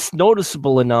 but just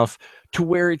noticeable enough to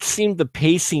where it seemed the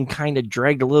pacing kind of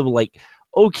dragged a little, like,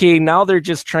 okay, now they're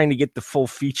just trying to get the full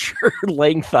feature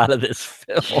length out of this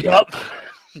film.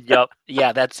 Yep.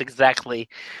 Yeah, that's exactly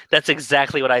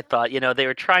what I thought. They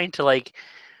were trying to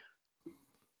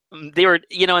they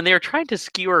were trying to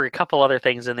skewer a couple other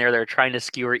things in there. They were trying to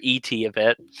skewer E.T. a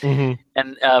bit, and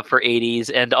for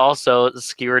 80s, and also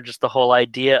skewer just the whole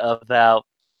idea of how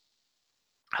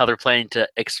they're planning to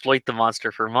exploit the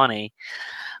monster for money,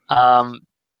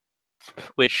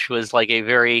 which was like a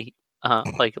very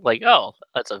oh,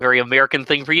 that's a very American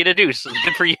thing for you to do. So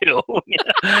good for you.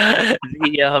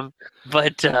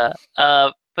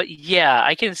 But yeah,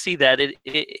 I can see that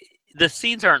the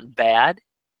scenes aren't bad,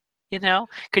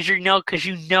 because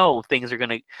things are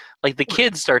gonna, like, the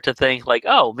kids start to think like,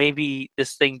 oh, maybe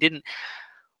this thing didn't.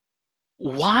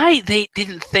 Why they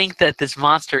didn't think that this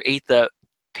monster ate the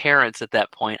parents at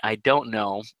that point, I don't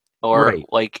know. Or right.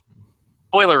 Like,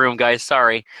 Boiler Room guys,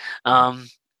 sorry.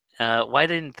 Why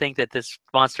didn't think that this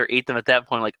monster ate them at that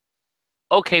point? Like,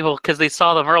 okay, well, because they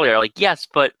saw them earlier. Like, yes,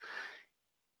 but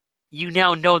you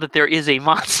now know that there is a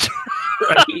monster.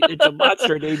 Right? It's a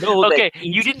monster. They know. Okay,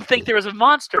 you didn't think there was a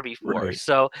monster before. Right.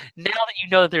 So now that you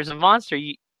know that there's a monster,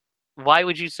 why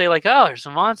would you say like, oh, there's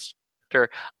a monster?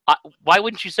 Why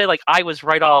wouldn't you say like, I was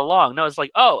right all along? No, it's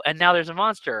like, oh, and now there's a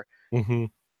monster. Mm-hmm.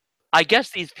 I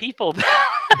guess these people.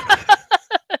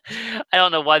 I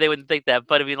don't know why they wouldn't think that,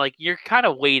 but I mean, like, you're kind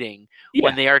of waiting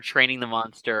when they are training the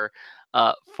monster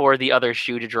for the other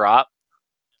shoe to drop,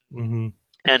 and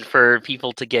for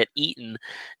people to get eaten,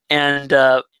 and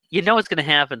it's going to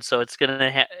happen. So it's going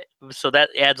to so that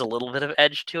adds a little bit of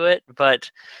edge to it. But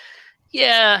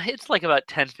yeah, it's like about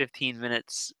 10-15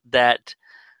 minutes that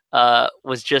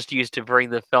was just used to bring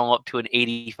the film up to an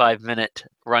 85-minute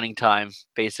running time,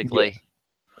 basically.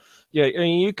 Yeah, I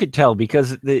mean, you could tell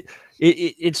because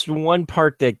it's one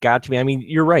part that got to me. I mean,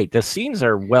 you're right. The scenes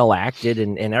are well acted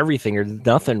and everything. There's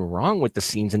nothing wrong with the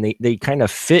scenes, and they kind of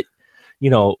fit.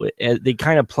 They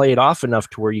kind of play it off enough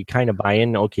to where you kind of buy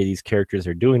in. Okay, these characters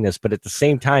are doing this, but at the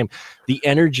same time, the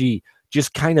energy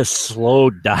just kind of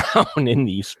slowed down in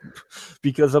these,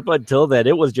 because up until that,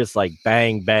 it was just like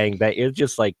bang, bang, bang. It was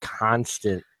just like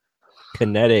constant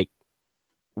kinetic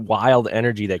wild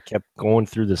energy that kept going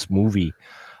through this movie.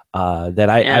 That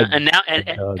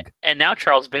and now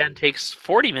Charles Band takes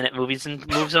 40-minute movies and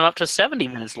moves them up to 70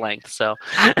 minutes length. So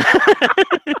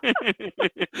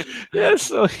yeah,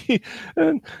 so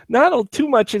not too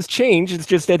much has changed. It's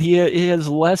just that he has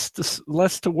less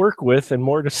to work with and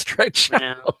more to stretch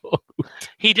out.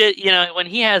 He did, when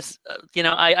he has,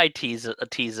 I tease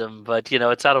him, but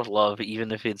it's out of love,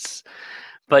 even if it's.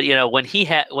 But when he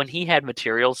had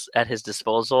materials at his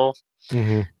disposal,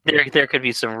 mm-hmm. there could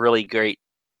be some really great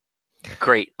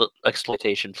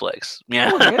exploitation flicks.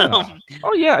 Yeah.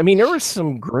 Oh yeah. I mean, there was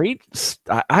some great.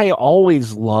 I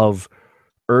always love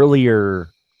earlier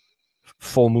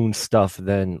full moon stuff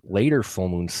than later full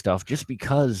moon stuff, just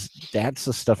because that's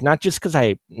the stuff. Not just because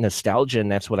I nostalgia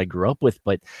and that's what I grew up with,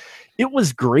 but it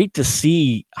was great to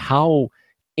see how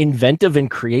inventive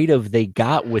and creative they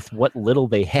got with what little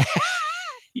they had.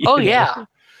 Yeah.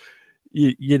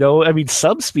 I mean,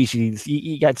 subspecies.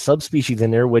 You got subspecies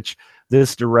in there, which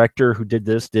this director who did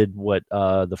this did what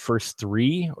the first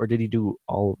three, or did he do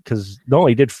all? Because no,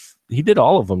 he did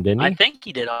all of them, didn't he? I think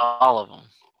he did all of them.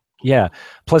 Yeah.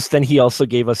 Plus, then he also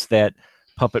gave us that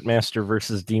Puppet Master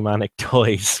versus Demonic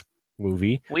Toys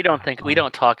movie. We don't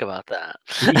talk about that.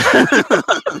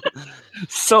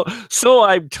 So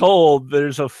I'm told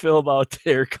there's a film out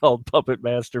there called Puppet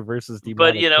Master versus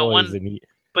Demonic Toys,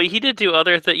 But he did do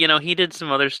other things. he did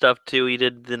some other stuff too. He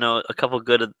did, a couple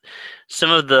good, some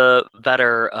of the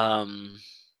better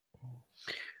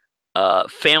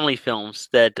family films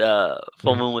that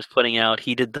Full Moon was putting out.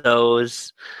 He did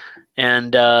those,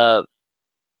 and had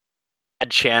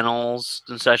channels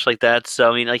and such like that.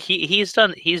 So I mean, like he's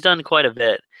done quite a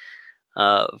bit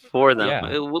for them.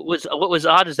 Yeah. What was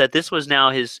odd is that this was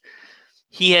now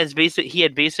he had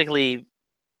basically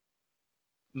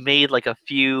made like a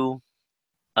few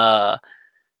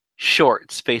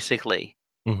shorts, basically,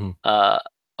 mm-hmm.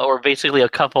 Or basically a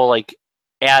couple like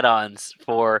add-ons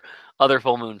for other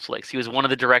Full Moon flicks. He was one of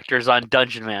the directors on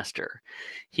Dungeon Master.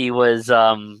 He was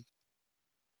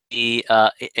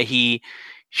he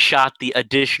shot the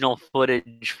additional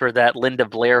footage for that Linda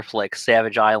Blair flick,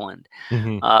 Savage Island.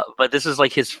 Mm-hmm. But this is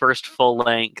like his first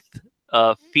full-length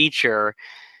feature.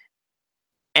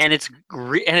 And it's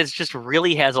just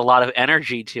really has a lot of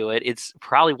energy to it. It's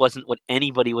probably wasn't what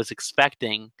anybody was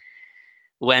expecting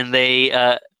when they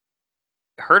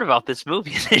heard about this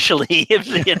movie initially.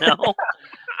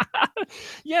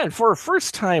 Yeah, and for a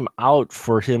first time out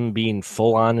for him being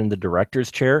full on in the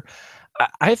director's chair,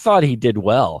 I thought he did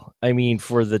well. I mean,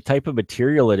 for the type of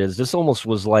material it is, this almost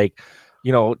was like,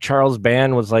 Charles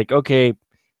Band was like, okay,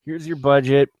 here's your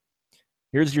budget,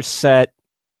 here's your set.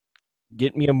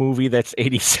 Get me a movie that's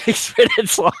 86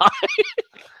 minutes long.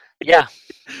 Yeah.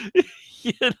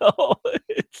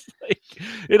 It's like,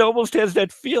 it almost has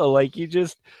that feel like you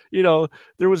just,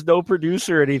 there was no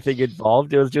producer or anything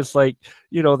involved. It was just like,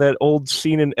 that old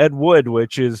scene in Ed Wood,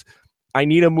 which is, I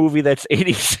need a movie that's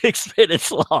 86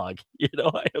 minutes long.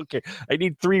 I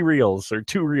need 3 reels or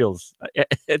 2 reels. I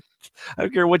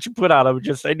don't care what you put on them.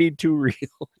 I need 2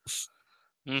 reels.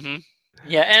 Mm-hmm.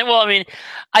 Yeah, and well, I mean,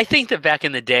 I think that back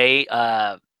in the day,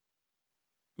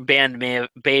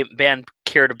 Band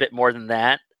cared a bit more than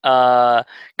that,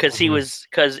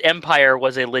 because Empire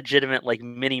was a legitimate like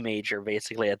mini major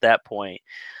basically at that point,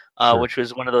 Sure. Which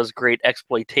was one of those great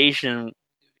exploitation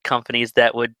companies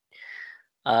that would,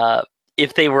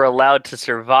 if they were allowed to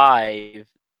survive,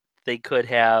 they could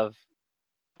have.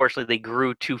 Fortunately, they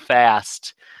grew too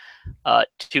fast,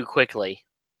 too quickly.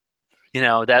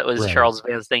 That was Right. Charles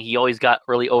Band's thing. He always got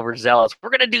really overzealous. We're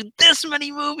gonna do this many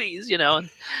movies,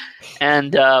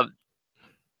 and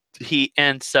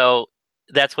so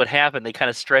that's what happened. They kind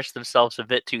of stretched themselves a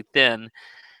bit too thin,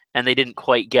 and they didn't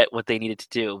quite get what they needed to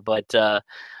do. But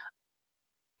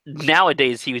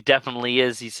nowadays, he definitely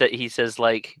is. He says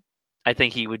like, I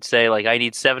think he would say like, I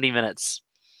need 70 minutes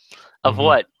of Mhm.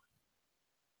 what.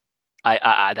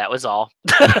 I that was all.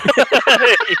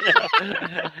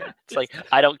 It's like,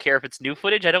 I don't care if it's new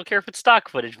footage, I don't care if it's stock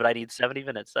footage, but I need 70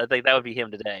 minutes. I think that would be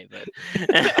him today. But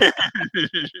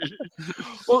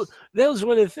Well, that was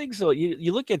one of the things, though.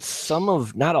 You look at some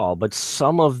of, not all, but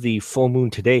some of the Full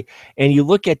Moon today, and you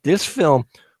look at this film.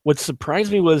 What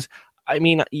surprised me was, I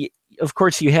mean, of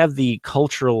course, you have the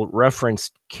cultural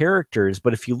referenced characters,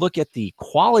 but if you look at the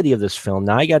quality of this film,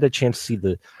 now I got a chance to see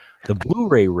the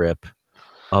Blu-ray rip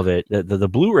of it, the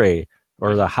Blu-ray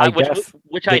or the high def,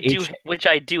 which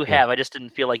I do have. I just didn't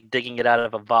feel like digging it out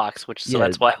of a box,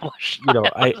 that's why I watched.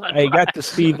 I got to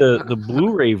see the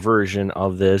Blu-ray version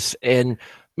of this, and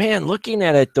man, looking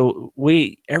at it, the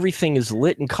way everything is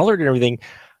lit and colored and everything,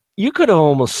 you could have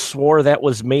almost swore that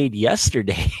was made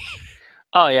yesterday.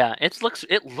 Oh yeah,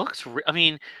 I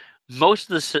mean, most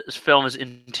of this film is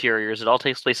interiors. It all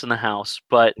takes place in the house,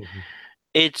 but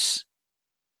it's.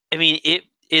 I mean,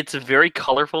 it's a very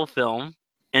colorful film,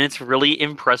 and it's really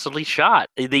impressively shot.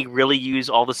 They really use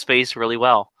all the space really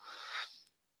well.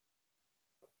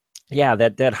 Yeah,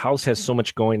 that house has so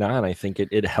much going on. I think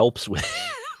it helps with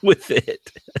with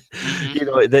it. You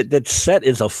know, that set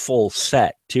is a full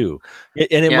set too,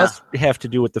 and it must have to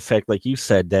do with the fact, like you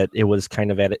said, that it was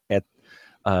kind of at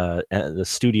the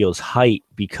studio's height,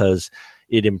 because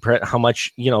it impressed how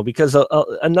much, you know, because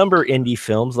a number of indie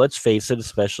films, let's face it,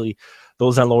 especially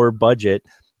those on lower budget,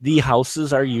 the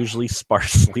houses are usually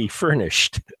sparsely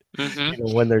furnished. You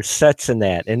know, when there's sets in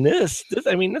that, and this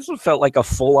I mean, this felt like a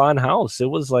full-on house. It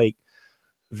was like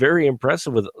very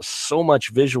impressive with so much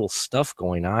visual stuff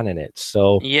going on in it.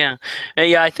 So yeah,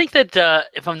 I think that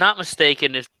if I'm not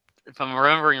mistaken, if I'm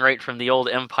remembering right from the old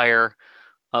Empire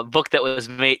book that was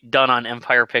done on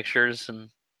Empire Pictures, and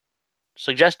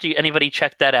suggest anybody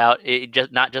check that out. It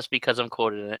just not just because I'm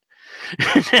quoted in it.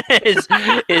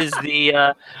 is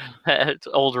the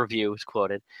old review is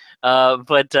quoted,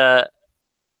 but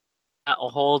a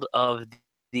hold of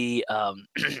the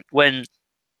when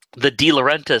the De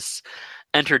Laurentiis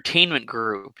Entertainment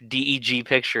Group, DEG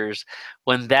Pictures,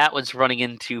 when that was running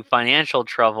into financial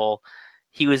trouble,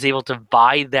 he was able to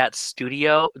buy that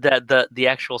studio, the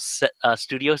actual set,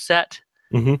 studio set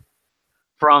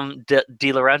from De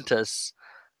Laurentiis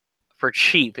for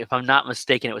cheap. If I'm not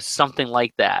mistaken, it was something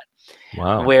like that.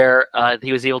 Wow. Where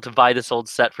he was able to buy this old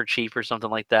set for cheap or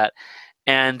something like that.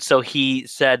 And so he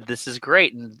said, this is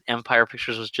great. And Empire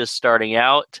Pictures was just starting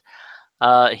out.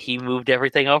 He moved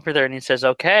everything over there, and he says,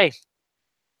 okay,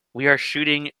 we are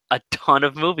shooting a ton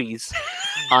of movies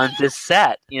on this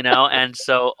set, you know? And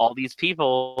so all these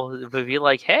people would be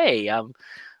like, hey,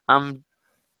 where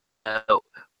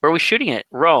are we shooting it?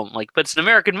 Rome. Like, but it's an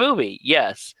American movie.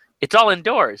 Yes. It's all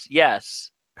indoors.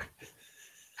 Yes.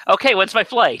 Okay, when's my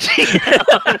flight?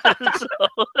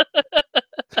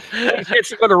 It's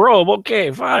to go to Rome. Okay,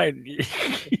 fine.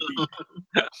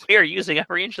 We are using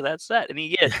every inch of that set, and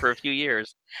he did for a few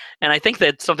years. And I think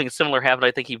that something similar happened.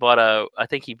 I think he bought a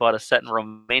set in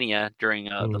Romania during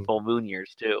the full moon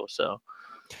years too. So,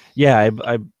 yeah,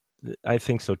 I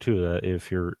think so too.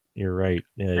 If you're right,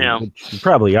 yeah. You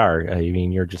probably are. I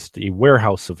mean, you're just a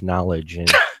warehouse of knowledge,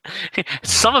 and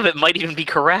some of it might even be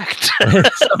correct.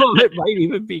 Some of it might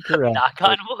even be correct. Knock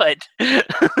on wood.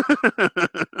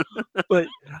 But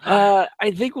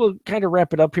I think we'll kind of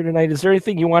wrap it up here tonight. Is there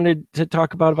anything you wanted to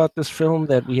talk about this film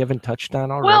that we haven't touched on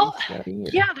already? Well,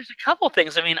 yeah, there's a couple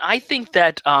things. I mean, I think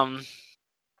that I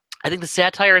think the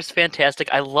satire is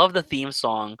fantastic. I love the theme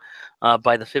song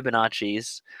by the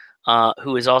Fibonacci's,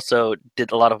 who is also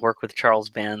did a lot of work with Charles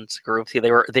Band's group.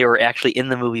 They were actually in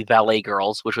the movie Ballet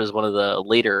Girls, which was one of the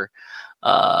later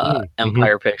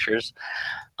Empire Pictures.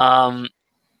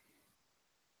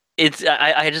 It's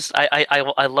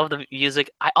I love the music.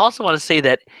 I also want to say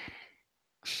that.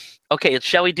 Okay,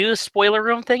 shall we do the spoiler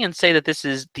room thing and say that this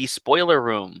is the spoiler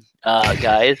room,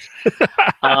 guys?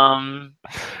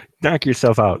 Knock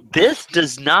yourself out. This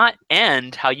does not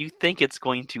end how you think it's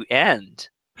going to end.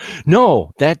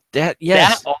 No, that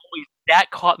yes.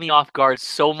 That caught me off guard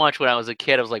so much when I was a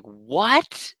kid. I was like,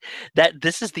 "What?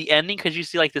 This is the ending?" Because you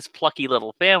see like this plucky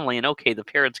little family, and okay, the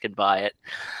parents can buy it.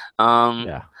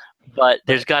 Yeah. But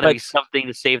there's got to be something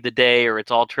to save the day, or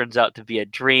it all turns out to be a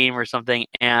dream or something.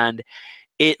 And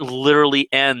it literally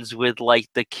ends with like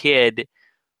the kid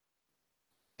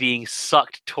being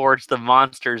sucked towards the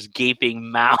monster's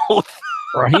gaping mouth.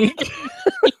 Right?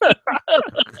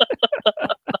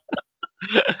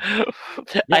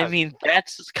 I mean,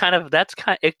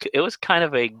 it was kind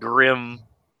of a grim,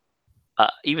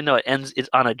 even though it's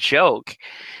on a joke,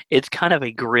 it's kind of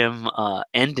a grim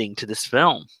ending to this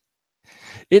film.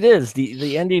 It is.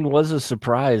 The ending was a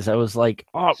surprise. I was like,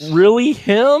 "Oh, really?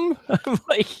 Him?"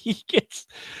 Like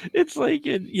it's like,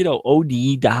 you know,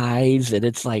 OD dies, and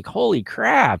it's like, holy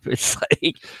crap! It's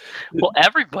like, well,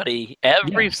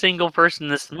 every single person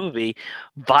in this movie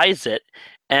buys it,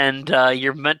 and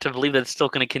you're meant to believe that it's still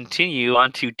going to continue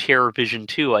onto Terror Vision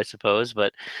 2, I suppose.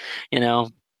 But you know,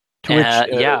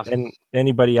 yeah. And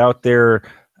anybody out there,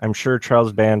 I'm sure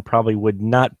Charles Band probably would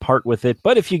not part with it,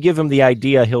 but if you give him the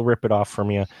idea, he'll rip it off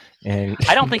from you. And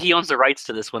I don't think he owns the rights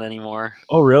to this one anymore.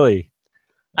 Oh, really?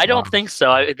 I don't think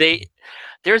so.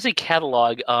 There's a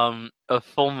catalog of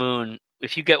Full Moon.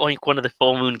 If you get one of the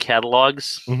Full Moon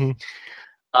catalogs,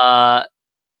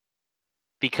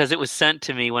 because it was sent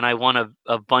to me when I won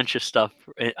a bunch of stuff.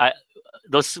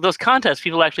 Those contests,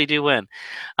 people actually do win.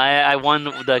 I won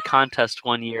the contest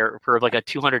one year for like a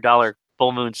 $200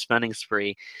 full moon spending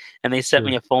spree, and they sent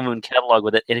me a full moon catalog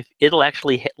with it, and it'll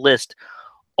actually list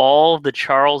all the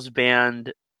Charles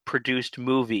Band produced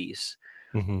movies,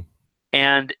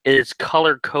 and it's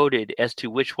color coded as to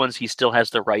which ones he still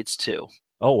has the rights to.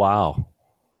 Oh wow!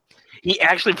 He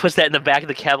actually puts that in the back of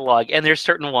the catalog, and there's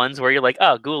certain ones where you're like,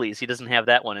 oh, Ghoulies, he doesn't have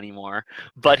that one anymore,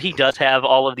 but he does have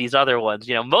all of these other ones.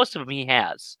 You know, most of them he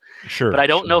has. Sure. But I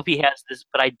don't know if he has this.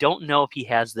 But I don't know if he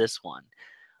has this one.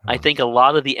 I think a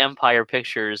lot of the Empire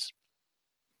Pictures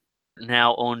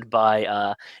now owned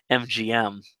by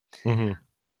MGM.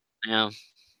 Yeah.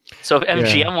 So if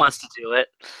MGM wants to do it,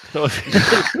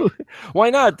 why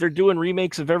not? They're doing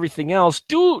remakes of everything else.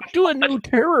 Do a new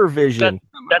Terror Vision.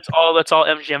 That's all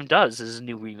MGM does is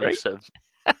new remakes of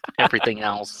everything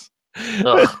else.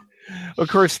 Ugh. Of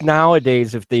course,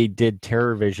 nowadays, if they did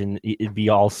Terror Vision, it'd be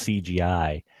all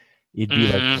CGI. It'd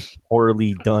be like a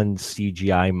poorly done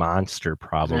CGI monster,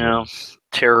 probably. Yeah.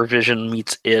 Terror Vision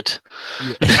meets It.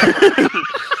 Yeah.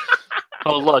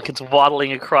 Oh, look, it's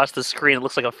waddling across the screen. It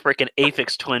looks like a freaking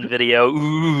Aphex Twin video.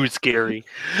 Ooh, scary.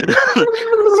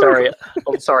 Sorry,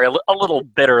 a little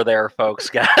bitter there,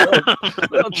 folks. A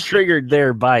little triggered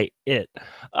there by It.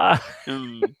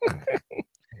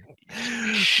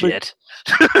 Shit.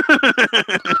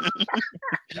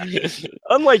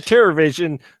 Unlike Terror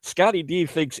Vision, Scotty D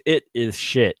thinks It is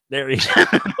shit. There he go.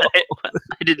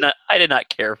 I did not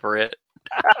care for it.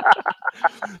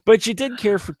 But you did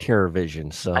care for Terror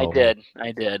Vision, so I did.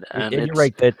 And you're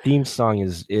right. That theme song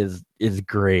is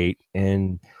great,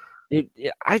 and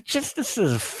this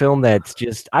is a film that's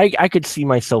just I could see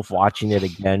myself watching it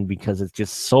again because it's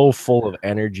just so full of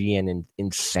energy and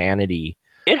insanity.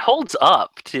 It holds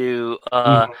up to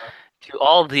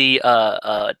all the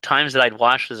times that I'd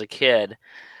watched as a kid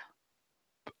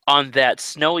on that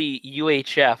snowy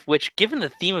UHF, which, given the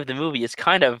theme of the movie, is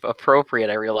kind of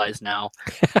appropriate, I realize now.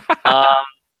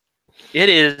 It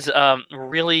is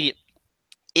really...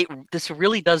 This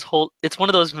really does hold... It's one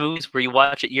of those movies where you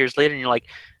watch it years later and you're like,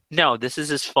 no, this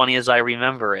is as funny as I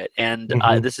remember it, and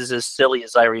this is as silly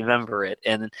as I remember it,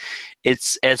 and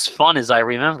it's as fun as I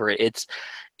remember it.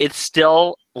 It's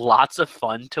still lots of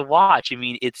fun to watch. I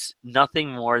mean, it's nothing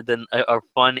more than a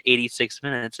fun 86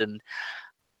 minutes, and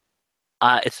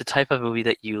it's the type of movie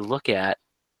that you look at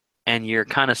and you're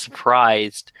kind of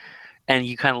surprised, and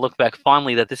you kind of look back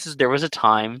fondly that there was a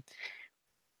time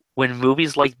when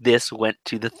movies like this went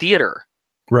to the theater.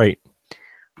 Right.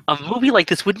 A movie like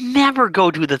this would never go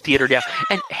to the theater now.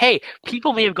 And hey,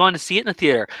 people may have gone to see it in the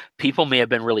theater. People may have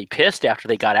been really pissed after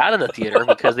they got out of the theater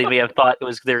because they may have thought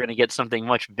they're going to get something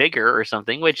much bigger or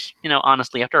something, which,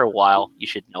 honestly, after a while, you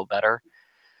should know better.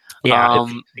 Yeah,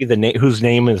 if you see whose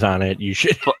name is on it, you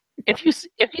should. If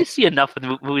you see enough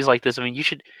of movies like this, I mean, you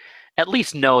should at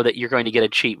least know that you're going to get a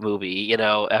cheap movie,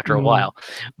 after a while.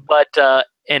 But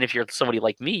and if you're somebody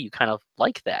like me, you kind of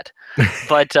like that.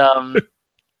 But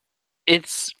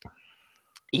it's,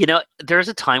 there's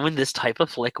a time when this type of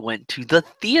flick went to the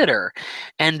theater,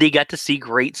 and they got to see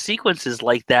great sequences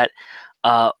like that,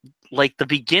 like the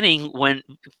beginning when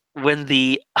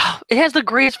it has the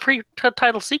greatest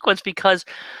pre-title sequence because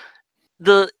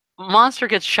the monster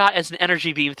gets shot as an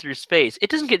energy beam through space. It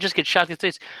doesn't just get shot through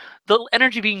space. The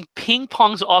energy beam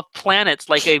ping-pongs off planets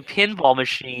like a pinball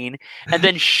machine and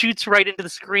then shoots right into the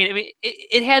screen. I mean,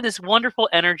 it had this wonderful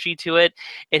energy to it.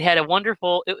 It had a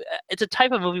wonderful... it's a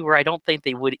type of movie where I don't think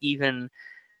they would even...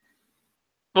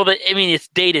 Well, it's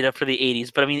dated for the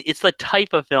 80s, but it's the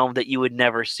type of film that you would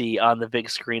never see on the big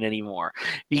screen anymore.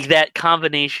 That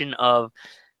combination of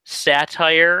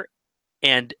satire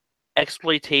and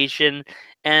exploitation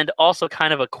and also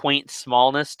kind of a quaint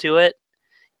smallness to it,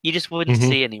 you just wouldn't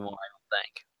see anymore, I don't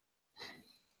think.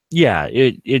 Yeah,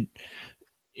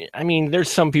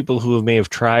 there's some people who may have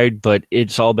tried, but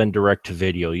it's all been direct to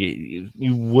video.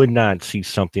 You would not see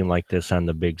something like this on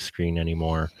the big screen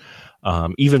anymore.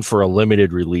 Even for a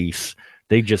limited release,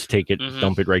 they just take it,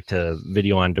 dump it right to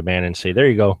video on demand and say, there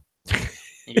you go.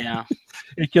 Yeah.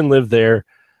 It can live there.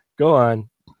 Go on.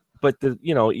 But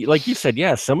like you said,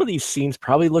 yeah, some of these scenes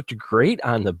probably looked great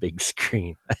on the big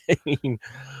screen.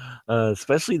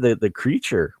 Especially the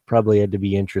creature probably had to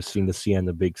be interesting to see on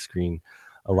the big screen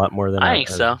a lot more than I think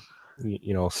so.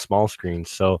 Small screen.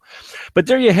 So, but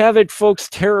there you have it, folks.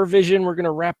 Terror Vision. We're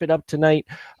gonna wrap it up tonight.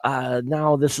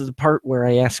 Now this is the part where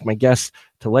I ask my guests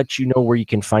to let you know where you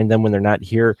can find them when they're not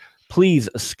here. Please,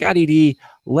 Scotty D,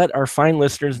 let our fine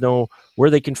listeners know where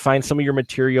they can find some of your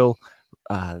material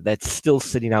that's still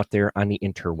sitting out there on the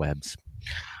interwebs.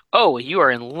 Oh, you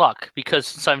are in luck, because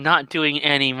since I'm not doing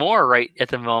any more right at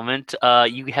the moment,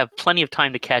 you have plenty of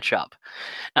time to catch up.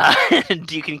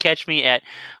 And you can catch me at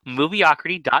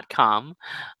movieocrity.com.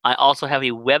 I also have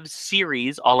a web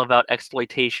series all about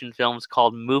exploitation films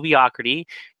called Movieocrity.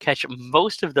 Catch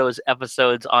most of those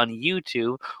episodes on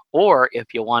YouTube, or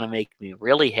if you want to make me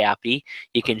really happy,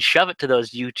 you can shove it to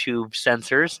those YouTube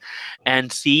censors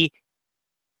and see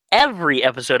every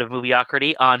episode of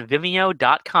Movieocrity on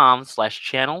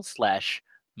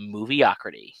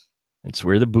vimeo.com/channel/Movieocrity. It's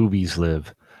where the boobies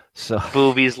live. So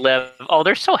Boobies live. Oh,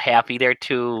 they're so happy there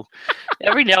too.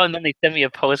 Every now and then they send me a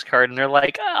postcard and they're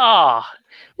like, "Oh,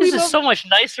 this is so much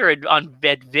nicer at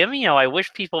Vimeo. I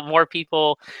wish more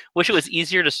people wish it was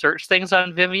easier to search things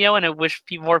on Vimeo, and I wish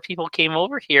more people came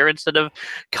over here instead of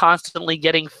constantly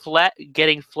getting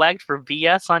flagged for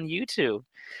BS on YouTube."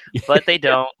 But they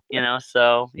don't,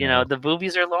 So the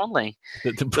boobies are lonely.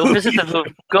 Go visit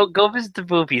the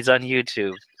boobies on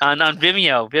YouTube, on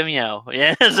Vimeo.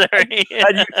 Yeah, sorry.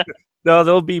 No,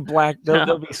 they'll be black.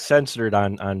 They'll be censored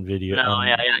on video. No,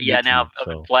 YouTube, now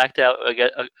so. blacked out.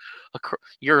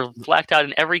 You're blacked out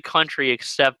in every country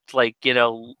except Russia.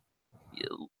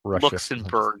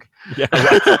 Luxembourg. Yeah.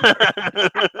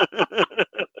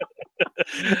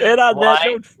 And on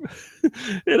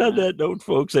that note,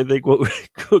 folks, I think we'll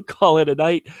call it a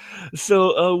night.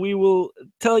 So we will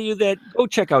tell you that go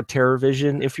check out Terror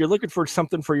Vision. If you're looking for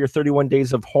something for your 31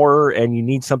 days of horror and you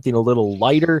need something a little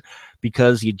lighter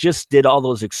because you just did all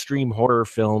those extreme horror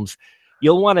films,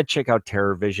 you'll want to check out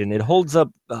Terror Vision. It holds up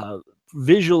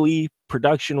visually,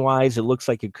 production-wise. It looks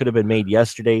like it could have been made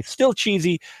yesterday. Still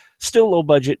cheesy, still low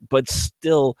budget, but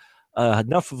still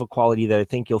enough of a quality that I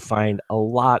think you'll find a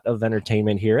lot of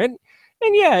entertainment here. And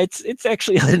yeah, it's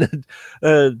actually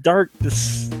a dark,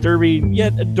 disturbing,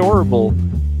 yet adorable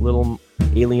little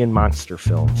alien monster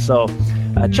film. So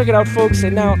check it out, folks.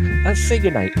 And now say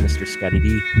goodnight, Mr. Scotty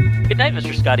D. Good night,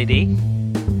 Mr. Scotty D.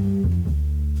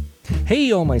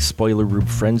 Hey, all my Spoiler Room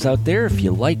friends out there, if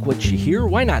you like what you hear,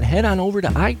 why not head on over to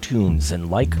iTunes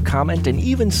and like, comment, and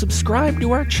even subscribe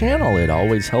to our channel. It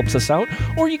always helps us out.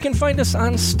 Or you can find us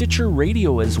on Stitcher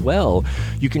Radio as well.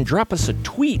 You can drop us a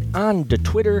tweet on the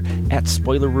Twitter at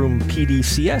Spoiler Room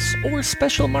PDCS or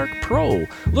Special Mark Pro.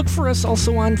 Look for us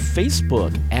also on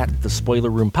Facebook at the Spoiler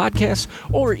Room Podcast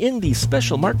or in the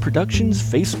Special Mark Productions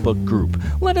Facebook group.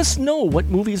 Let us know what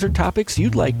movies or topics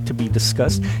you'd like to be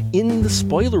discussed in the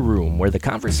Spoiler Room, where the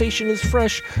conversation is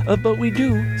fresh, but we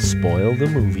do spoil the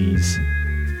movies.